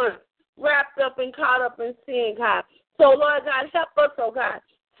all one, wrapped up and caught up in sin, God. So, Lord God, help us, oh God,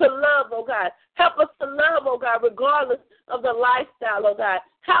 to love, oh God. Help us to love, oh God, regardless of the lifestyle, oh God.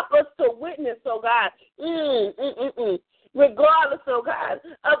 Help us to witness, oh God, regardless, oh God,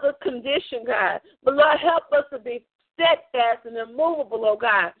 of the condition, God. But, Lord, help us to be steadfast and immovable, oh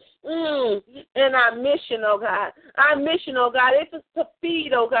God, in our mission, oh God. Our mission, oh God, if it's to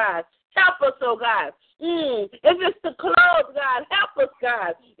feed, oh God, help us, oh God. If it's to clothe, God, help us,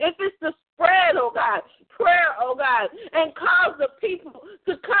 God. If it's to spread, oh God, prayer, oh God, and cause the people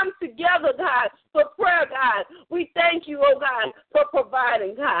to come together, God, for prayer, God. We thank you, oh God, for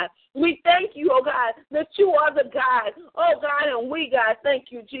providing, God. We thank you, oh God, that you are the God, oh God, and we, God,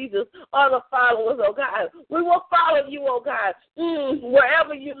 thank you, Jesus, are the followers, oh God. We will follow you, oh God,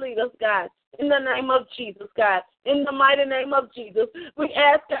 wherever you lead us, God. in the name of Jesus, God. In the mighty name of Jesus, we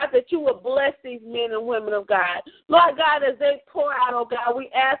ask, God, that you will bless these men and women of God. Lord God, as they pour out, oh God, we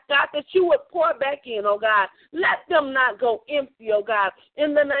ask, God, that you would pour back in, oh God. Let them not go empty, oh God,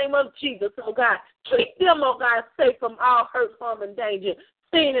 in the name of Jesus, oh God. Keep them, oh God, safe from all hurt, harm, and danger,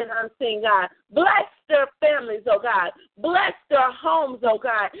 seen and unseen, God. Bless their families, oh God. Bless their homes, oh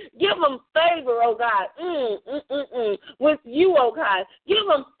God. Give them favor, oh God, with you, oh God. Give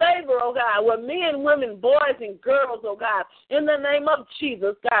them favor, oh God, with men, women, boys, and girls, oh God, in the name of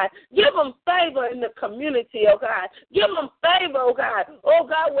Jesus, God. Give them favor in the community, oh God. Give them favor, oh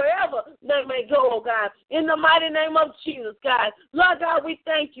God, wherever they may go, oh God, in the mighty name of Jesus, God. Lord God, we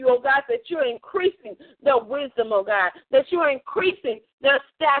thank you, oh God, that you're increasing their wisdom, oh God, that you're increasing their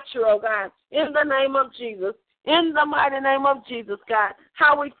stature, oh God, in the name of Jesus. In the mighty name of Jesus, God,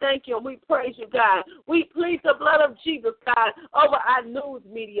 how we thank you and we praise you, God. We plead the blood of Jesus, God, over our news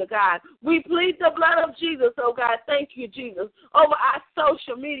media, God. We plead the blood of Jesus, oh God, thank you, Jesus, over our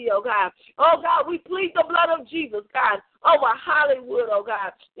social media, oh God. Oh God, we plead the blood of Jesus, God, over Hollywood, oh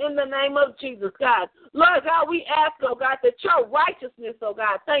God, in the name of Jesus, God. Lord God, we ask, oh God, that your righteousness, oh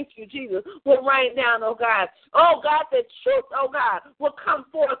God, thank you, Jesus, will rain down, oh God. Oh God, that truth, oh God, will come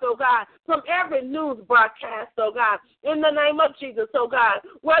forth, oh God, from every news broadcast, oh God, in the name of Jesus, oh God,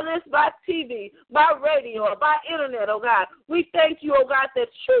 whether it's by TV, by radio, or by internet, oh God. We thank you, oh God, that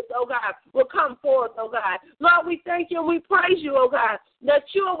truth, oh God, will come forth, oh God. Lord, we thank you and we praise you, oh God, that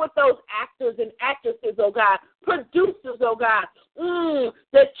you are with those actors and actresses, oh God, producers, oh God,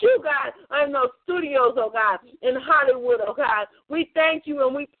 that you, God, are in those studios, oh God, in Hollywood, oh God. We thank you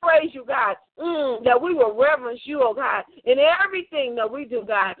and we praise you, God, that we will reverence you, oh God, in everything that we do,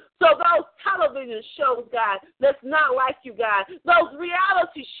 God. So those television shows, God, that's not like you, God, those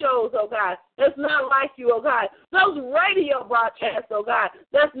reality shows, oh God, that's not like you, oh God, those radio broadcasts, oh God,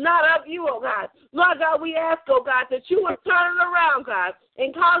 that's not of you, oh God. Lord God, we ask, oh God, that you would turn it around, God,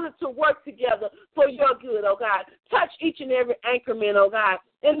 and cause it to work together for your good, oh God. Touch each and every anchorman, oh God,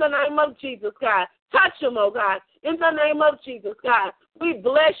 in the name of Jesus, God. Touch them, oh God, in the name of Jesus, God. We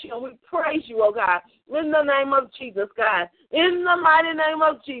bless you and we praise you, oh God, in the name of Jesus, God. In the mighty name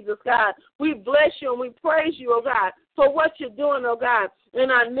of Jesus, God, we bless you and we praise you, oh God, for what you're doing, oh God,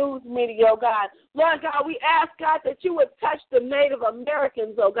 in our news media, oh God. Lord God, we ask, God, that you would touch the Native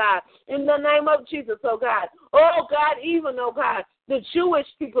Americans, oh God, in the name of Jesus, oh God. Oh God, even, oh God, the Jewish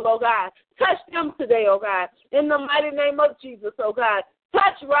people, oh God. Touch them today, oh God, in the mighty name of Jesus, oh God.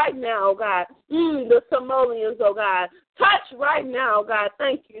 Touch right now, oh God, the Somalians, oh God. Touch right now, oh God.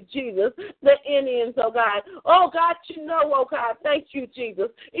 Thank you, Jesus. The Indians, oh God. Oh God, you know, oh God. Thank you, Jesus.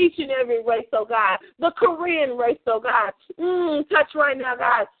 Each and every race, oh God. The Korean race, oh God. Touch right now,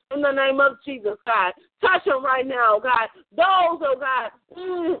 God. In the name of Jesus, God. Touch them right now, oh God. Those, oh God.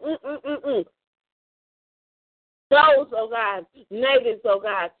 Those, oh God, natives, oh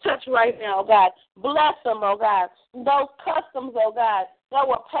God, touch right now, oh God. Bless them, oh God. Those customs, oh God, that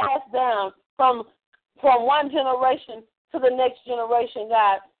were passed down from one generation to the next generation,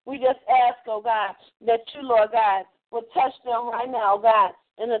 God. We just ask, oh God, that you, Lord God, will touch them right now, oh God,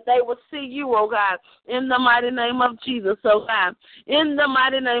 and that they will see you, oh God, in the mighty name of Jesus, oh God. In the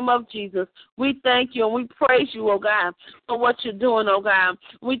mighty name of Jesus, we thank you and we praise you, oh God, for what you're doing, oh God.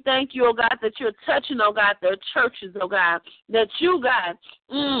 We thank you, oh God, that you're touching, oh God, their churches, oh God, that you, God,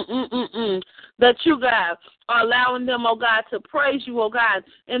 that you, God, are allowing them, oh God, to praise you, oh God,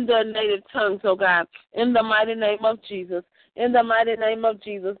 in their native tongues, oh God, in the mighty name of Jesus. In the mighty name of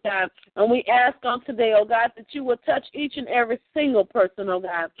Jesus, God. And we ask on today, oh God, that you will touch each and every single person, oh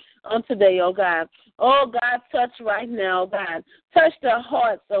God, on today, oh God. Oh God, touch right now, oh God. Touch their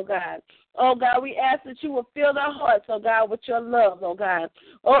hearts, oh God. Oh God, we ask that you will fill their hearts, oh God, with your love, oh God.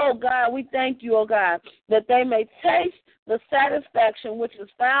 Oh God, we thank you, oh God, that they may taste the satisfaction which is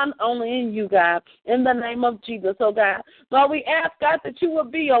found only in you, God, in the name of Jesus, oh God. Lord, we ask, God, that you will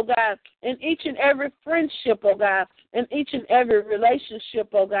be, oh God, in each and every friendship, oh God, in each and every relationship,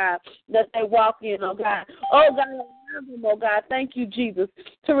 oh God, that they walk in, oh God. Oh God, oh God, thank you, Jesus,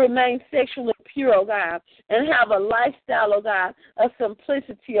 to remain sexually pure, oh God, and have a lifestyle, oh God, of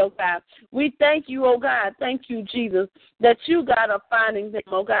simplicity, oh God. We thank you, oh God, thank you, Jesus, that you, God, are finding them,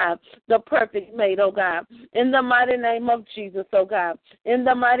 oh God, the perfect mate, oh God, in the mighty name of Jesus, oh God, in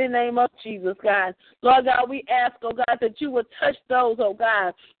the mighty name of Jesus, God. Lord God, we ask, oh God, that you would touch those, oh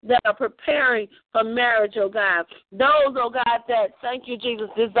God, that are preparing for marriage, oh God. Those, oh God, that, thank you, Jesus,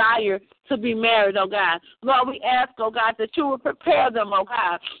 desire to be married, oh God. Lord, we ask, oh God, that you would prepare them, oh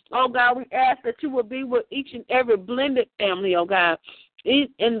God. Oh God, we ask that you would be with each and every blended family, oh God.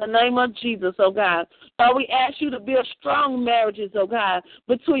 in the name of Jesus, oh God. Lord, we ask you to build strong marriages, oh God,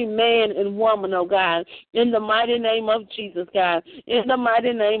 between man and woman, oh God, in the mighty name of Jesus, God. In the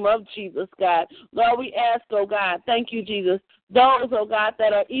mighty name of Jesus, God. Lord, we ask, oh God, thank you, Jesus, those, oh God,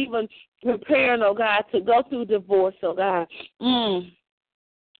 that are even preparing, oh God, to go through divorce, oh God.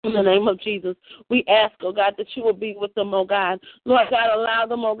 In the name of Jesus, we ask, oh God, that you will be with them, oh God. Lord God, allow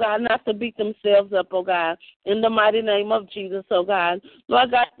them, oh God, not to beat themselves up, oh God. In the mighty name of Jesus, oh God. Lord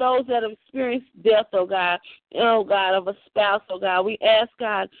God, those that have experienced death, oh God, of a spouse, oh God, we ask,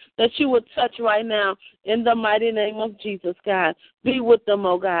 God, that you would touch right now in the mighty name of Jesus, God. Be with them,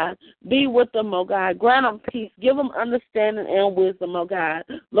 oh God. Be with them, oh God. Grant them peace. Give them understanding and wisdom, oh God.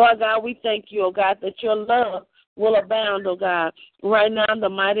 Lord God, we thank you, oh God, that your love will abound, oh God, right now in the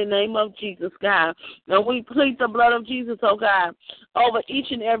mighty name of Jesus, God. And we plead the blood of Jesus, oh God, over each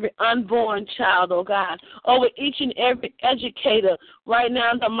and every unborn child, oh God, over each and every educator right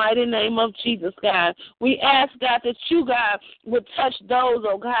now in the mighty name of Jesus, God. We ask, God, that you, God, would touch those,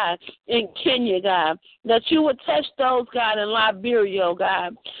 oh God, in Kenya, God, that you would touch those, God, in Liberia, oh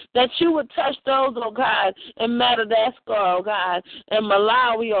God, that you would touch those, oh God, in Madagascar, oh God, in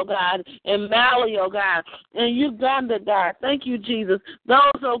Malawi, oh God, in Mali, oh God, in Uganda, God. Thank you, Jesus.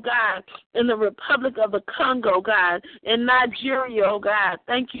 Those, oh God, in the Republic of the Congo, God, in Nigeria, oh God.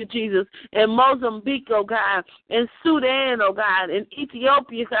 Thank you, Jesus. In Mozambique, oh God, in Sudan, oh God, in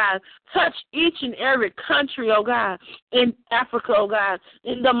Ethiopia, God. Touch each and every country, oh God, in Africa, oh God,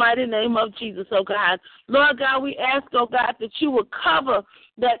 in the mighty name of Jesus, oh God. Lord God, we ask, oh God, that you would cover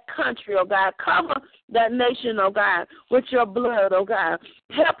that country, oh God. Cover that nation, oh God, with your blood, oh God.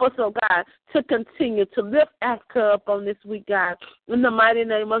 Help us, oh God, to continue to lift Africa up on this week, God, in the mighty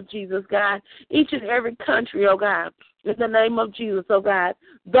name of Jesus, God. Each and every country, oh God, in the name of Jesus, oh God.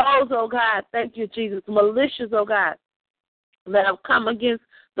 Those, oh God, thank you, Jesus, malicious, oh God, that have come against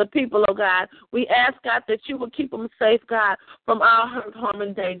the people, oh God. We ask, God, that you will keep them safe, God, from all hurt, harm,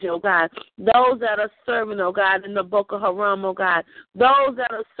 and danger, oh God. Those that are serving, oh God, in the Boko Haram, oh God. Those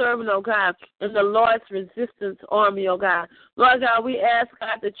that are serving, oh God, in the Lord's Resistance Army, oh God. Lord God, we ask,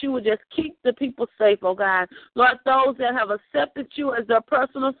 God, that you would just keep the people safe, oh God. Lord, those that have accepted you as their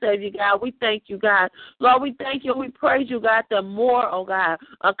personal Savior, God, we thank you, God. Lord, we thank you and we praise you, God, that more, oh God,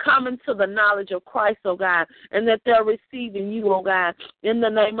 are coming to the knowledge of Christ, oh God, and that they're receiving you, oh God, in the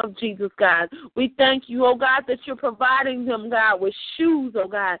name of Jesus, God. We thank you, oh God, that you're providing them, God, with shoes, oh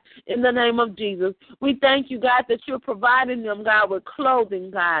God, in the name of Jesus. We thank you, God, that you're providing them, God, with clothing,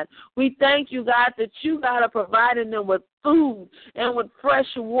 God. We thank you, God, that you, God, are providing them with food and with fresh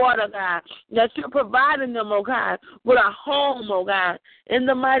water, God, that you're providing them, oh God, with a home, oh God, in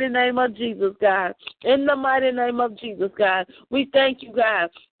the mighty name of Jesus, God. In the mighty name of Jesus, God. We thank you, God,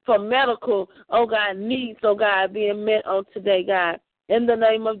 for medical, oh God, needs, oh God, being met on today, God. In the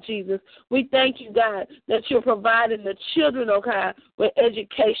name of Jesus, we thank you, God, that you're providing the children, oh God, with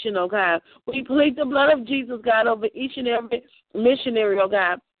education, oh God. We plead the blood of Jesus, God, over each and every missionary, oh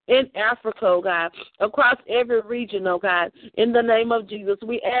God, in Africa, oh God, across every region, oh God, in the name of Jesus.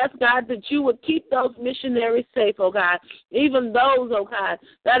 We ask, God, that you would keep those missionaries safe, oh God, even those, oh God,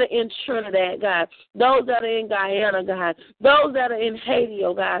 that are in Trinidad, God, those that are in Guyana, God, those that are in Haiti,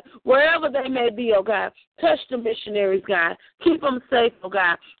 oh God, wherever they may be, oh God, touch the missionaries, God. Keep them safe, oh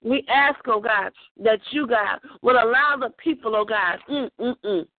God. We ask, oh God, that you, God, would allow the people, oh God,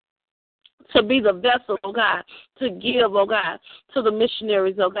 to be the vessel, oh God, to give, oh God, to the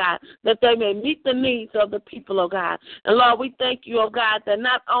missionaries, oh God, that they may meet the needs of the people, oh God. And Lord, we thank you, oh God, that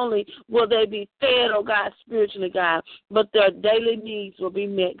not only will they be fed, oh God, spiritually, God, but their daily needs will be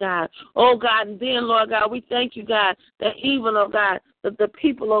met, God. Oh God, and then, Lord God, we thank you, God, that even, oh God, that the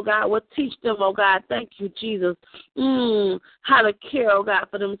people, oh God, will teach them, oh God, thank you, Jesus, how to care, oh God,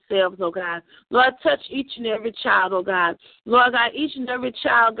 for themselves, oh God. Lord, touch each and every child, oh God. Lord God, each and every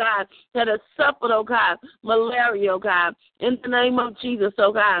child, God, that has suffered, oh God, malaria, oh God, in the name of Jesus,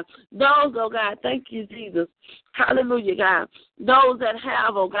 oh God. Those, oh God, thank you, Jesus. Hallelujah, God. Those that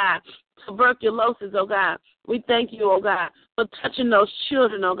have, oh God, tuberculosis, oh God. We thank you, oh God, for touching those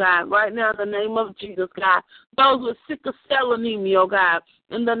children, oh God, right now in the name of Jesus, God. Those with sickle cell anemia, oh God,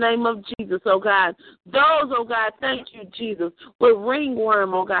 in the name of Jesus, oh God. Those, oh God, thank you, Jesus, with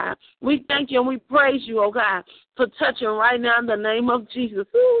ringworm, oh God. We thank you and we praise you, oh God, for touching right now in the name of Jesus.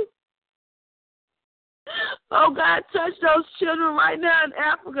 Ooh. Oh God, touch those children right now in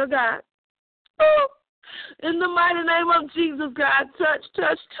Africa, God. Ooh. In the mighty name of Jesus, God,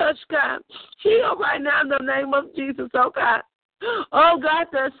 touch, God. Heal right now in the name of Jesus, oh God. Oh, God,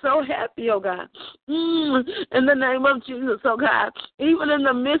 they're so happy, oh, God. In the name of Jesus, oh, God. Even in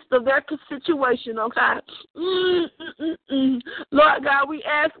the midst of their situation, oh, God. Lord God, we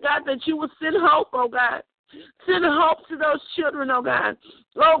ask, God, that you would send hope, oh, God. Send hope to those children, oh, God.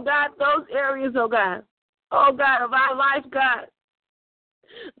 Oh, God, those areas, oh, God. Oh, God, of our life, God,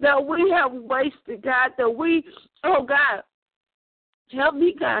 that we have wasted, God, that we, oh, God, help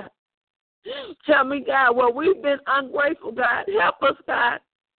me, God. Help me, God, where we've been ungrateful, God. Help us, God.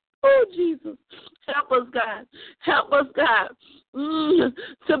 Oh, Jesus. Help us, God. Help us, God,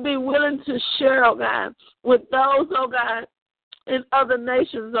 to be willing to share, oh, God, with those, oh, God, in other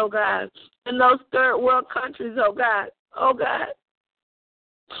nations, oh, God, in those third world countries, oh, God. Oh, God.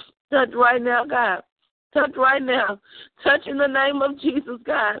 Touch right now, God. Touch right now. Touch in the name of Jesus,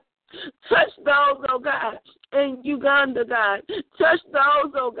 God. Touch those, oh, God, in Uganda, God. Touch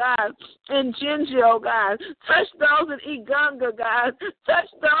those, oh, God, in Ginger, oh, God. Touch those in Iganga, God. Touch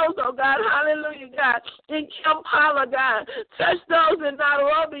those, oh, God, hallelujah, God, in Kampala, God. Touch those in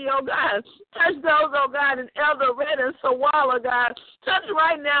Nairobi, oh, God. Touch those, oh, God, in El Dorado and Sawala, God. Touch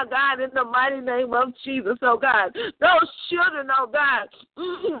right now, God, in the mighty name of Jesus, oh, God. Those children, oh, God,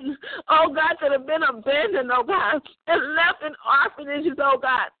 oh, God, that have been abandoned, oh, God, and left in orphanages, oh,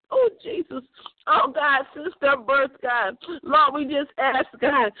 God. Oh, Jesus. Oh, God, since their birth, God. Lord, we just ask,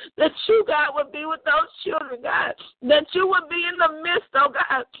 God, that you, God, would be with those children, God. That you would be in the midst, oh,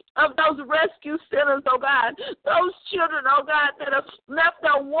 God, of those rescue centers, oh, God. Those children, oh, God, that have left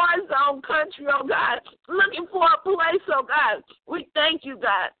a war-zone country, oh, God, looking for a place, oh, God. We thank you,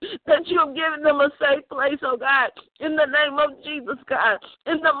 God, that you have given them a safe place, oh, God, in the name of Jesus, God.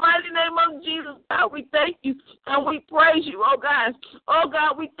 In the mighty name of Jesus, God, we thank you and we praise you, oh, God. Oh,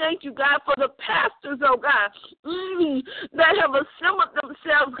 God, we thank you, God, for the pastors, oh, God, that have assembled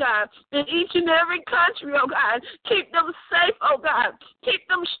themselves, God, in each and every country, oh, God. Keep them safe, oh, God. Keep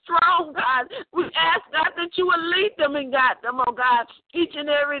them strong, God. We ask, God, that you will lead them and guide them, oh, God, each and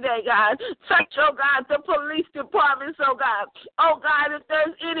every day, God. Touch, oh, God, the police departments, oh, God. Oh, God, if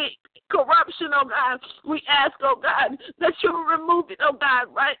there's any corruption, oh, God, we ask, oh, God, that you will remove it, oh,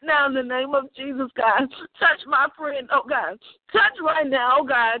 God, right now in the name of Jesus, God. Touch my friend, oh, God. Touch right now, oh,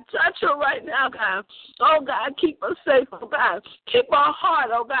 God. Touch her right now, God. Oh, God, keep her safe, oh, God. Keep her heart,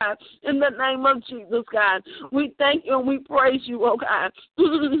 oh, God, in the name of Jesus, God. We thank you and we praise you, oh, God,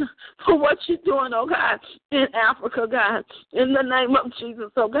 for what you're doing, oh, God, in Africa, God. In the name of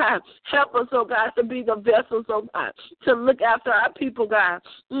Jesus, oh, God. Help us, oh, God, to be the vessels, oh, God, to look after our people, God.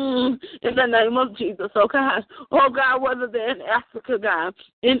 In the name of Jesus, oh, God. Oh, God, whether they're in Africa, God,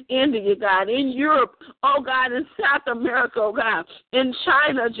 in India, God, in Europe, oh, God, in South America, oh, God, in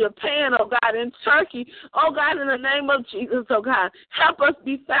China, Japan, oh, God, in Turkey, oh, God, in the name of Jesus, oh, God. Help us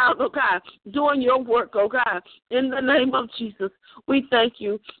be found, oh, God, doing your work, oh, God, in the name of Jesus. We thank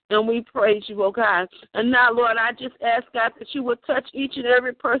you and we praise you, oh, God. And now, Lord, I just ask, God, that you would touch each and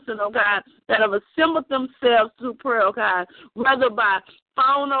every person, oh, God, that have assembled themselves through prayer, oh, God, whether by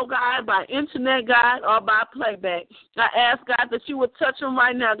phone, oh, God, by internet, God, or by playback. I ask, God, that you would touch them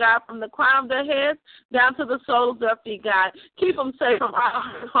right now, God, from the crown of their heads down to the soles of their feet, God. Keep them safe from all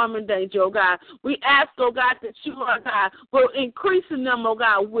harm and danger, oh, God. We ask, oh, God, that you, oh, God, will increase in them, oh,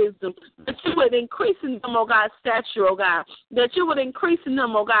 God, wisdom. That you would increase in them, oh, God, stature, oh, God. That you would increase in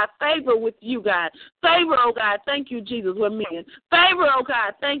them, oh, God, favor with you, God. Favor, oh, God, thank you, Jesus, with men. Favor, oh,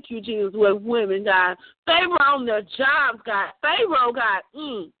 God, thank you, Jesus, with women, God. Favor on their jobs, God. Favor, oh, God,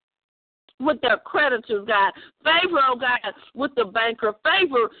 with their creditors, God. Favor, oh, God, with the banker.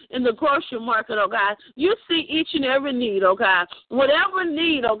 Favor in the grocery market, oh, God. You see each and every need, oh, God. Whatever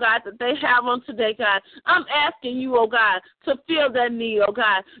need, oh, God, that they have on today, God, I'm asking you, oh, God, to fill that need, oh,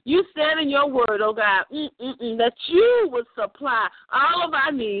 God. You said in your word, oh, God, that you would supply all of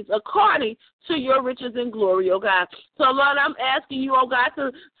our needs according to your riches and glory, oh, God. So, Lord, I'm asking you, oh, God,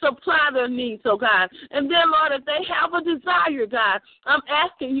 to supply their needs, oh, God. And then, Lord, if they have a desire, God, I'm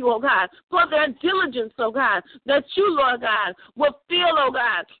asking you, oh, God, for their diligence, oh, God, that you, Lord God, will fill, oh,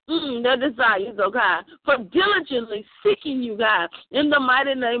 God, their desires, oh, God, for diligently seeking you, God, in the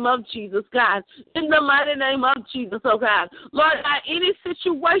mighty name of Jesus, God, in the mighty name of Jesus, oh, God. Lord God, any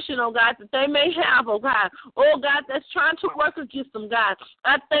situation, oh, God, that they may have, oh, God, that's trying to work against them, God,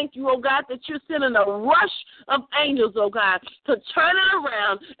 I thank you, oh, God, that you're sending a rush of angels, oh, God, to turn it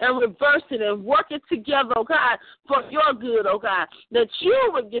around and reverse it and work it together, oh, God, for your good, oh, God, that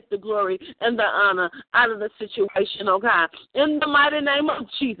you would get the glory and the honor out of the situation, oh God. In the mighty name of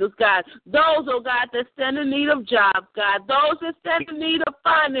Jesus, God. Those, oh God, that stand in need of jobs, God. Those that stand in need of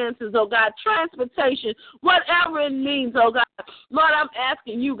finances, oh God, transportation, whatever it means, oh God. Lord, I'm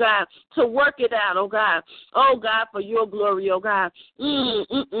asking you, God, to work it out, oh God. Oh God, for your glory, oh God.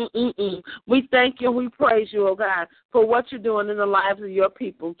 We thank you and we praise you, oh God, for what you're doing in the lives of your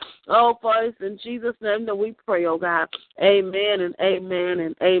people. Oh, for it's in Jesus' name that we pray, oh God. Amen and amen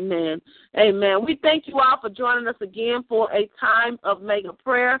and amen. Amen. We thank you all for joining us again for a time of mega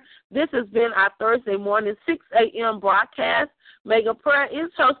prayer. This has been our Thursday morning 6 a.m. broadcast. Mega Prayer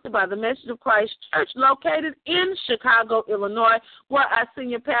is hosted by the Message of Christ Church located in Chicago, Illinois, where our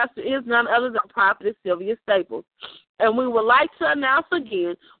senior pastor is none other than Prophetess Sylvia Staples. And we would like to announce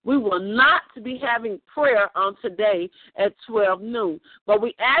again, we will not be having prayer on today at 12 noon. But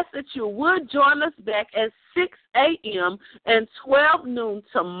we ask that you would join us back at 6 a.m. and 12 noon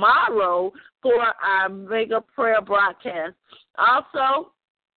tomorrow for our mega prayer broadcast. Also,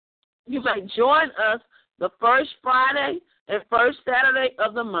 you may join us the first Friday and first Saturday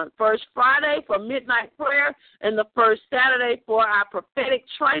of the month. First Friday for midnight prayer and the first Saturday for our prophetic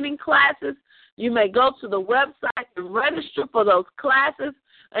training classes. You may go to the website and register for those classes.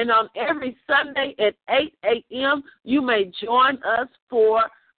 And on every Sunday at 8 a.m., you may join us for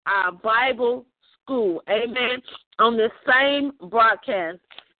our Bible school. Amen. On the same broadcast.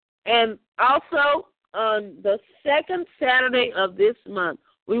 And also on the second Saturday of this month,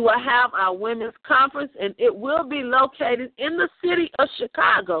 we will have our women's conference, and it will be located in the city of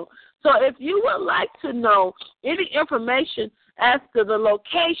Chicago. So if you would like to know any information as to the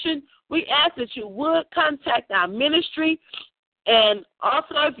location, we ask that you would contact our ministry. And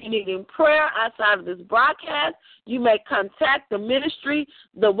also, if you need in prayer outside of this broadcast, you may contact the ministry.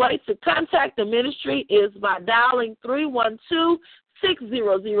 The way to contact the ministry is by dialing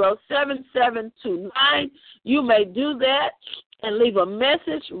 312-600-7729. You may do that and leave a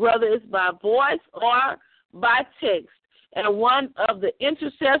message, whether it's by voice or by text. And one of the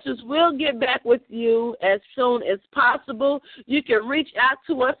intercessors will get back with you as soon as possible. You can reach out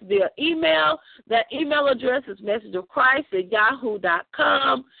to us via email. That email address is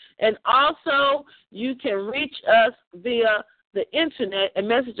messageofchrist@yahoo.com. And also, you can reach us via the internet at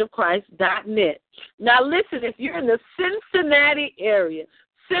messageofchrist.net. Now, listen, if you're in the Cincinnati area,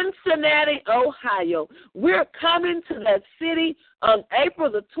 Cincinnati, Ohio. We're coming to that city on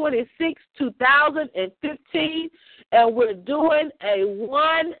April the 26th, 2015, and we're doing a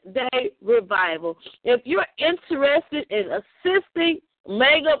one-day revival. If you're interested in assisting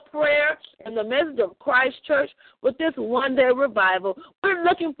Mega Prayer and the Message of Christ Church with this one-day revival, we're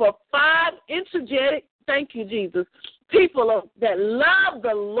looking for 5 energetic, thank you, Jesus, people that love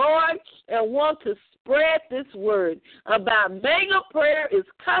the Lord and want to spread this word about Mega Prayer is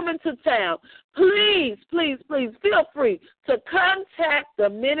coming to town. Please, please, please feel free to contact the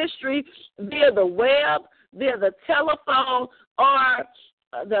ministry via the web, via the telephone, or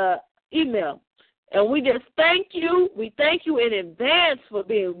the email. And we just thank you. We thank you in advance for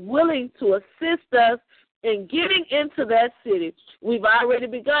being willing to assist us in getting into that city. We've already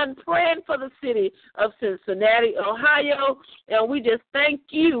begun praying for the city of Cincinnati, Ohio, and we just thank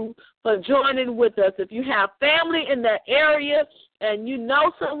you for joining with us. If you have family in that area and you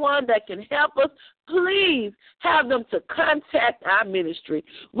know someone that can help us, please have them to contact our ministry.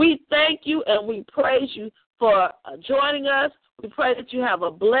 We thank you and we praise you for joining us. We pray that you have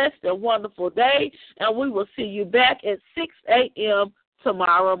a blessed and wonderful day, and we will see you back at 6 a.m.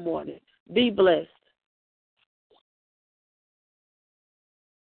 tomorrow morning. Be blessed.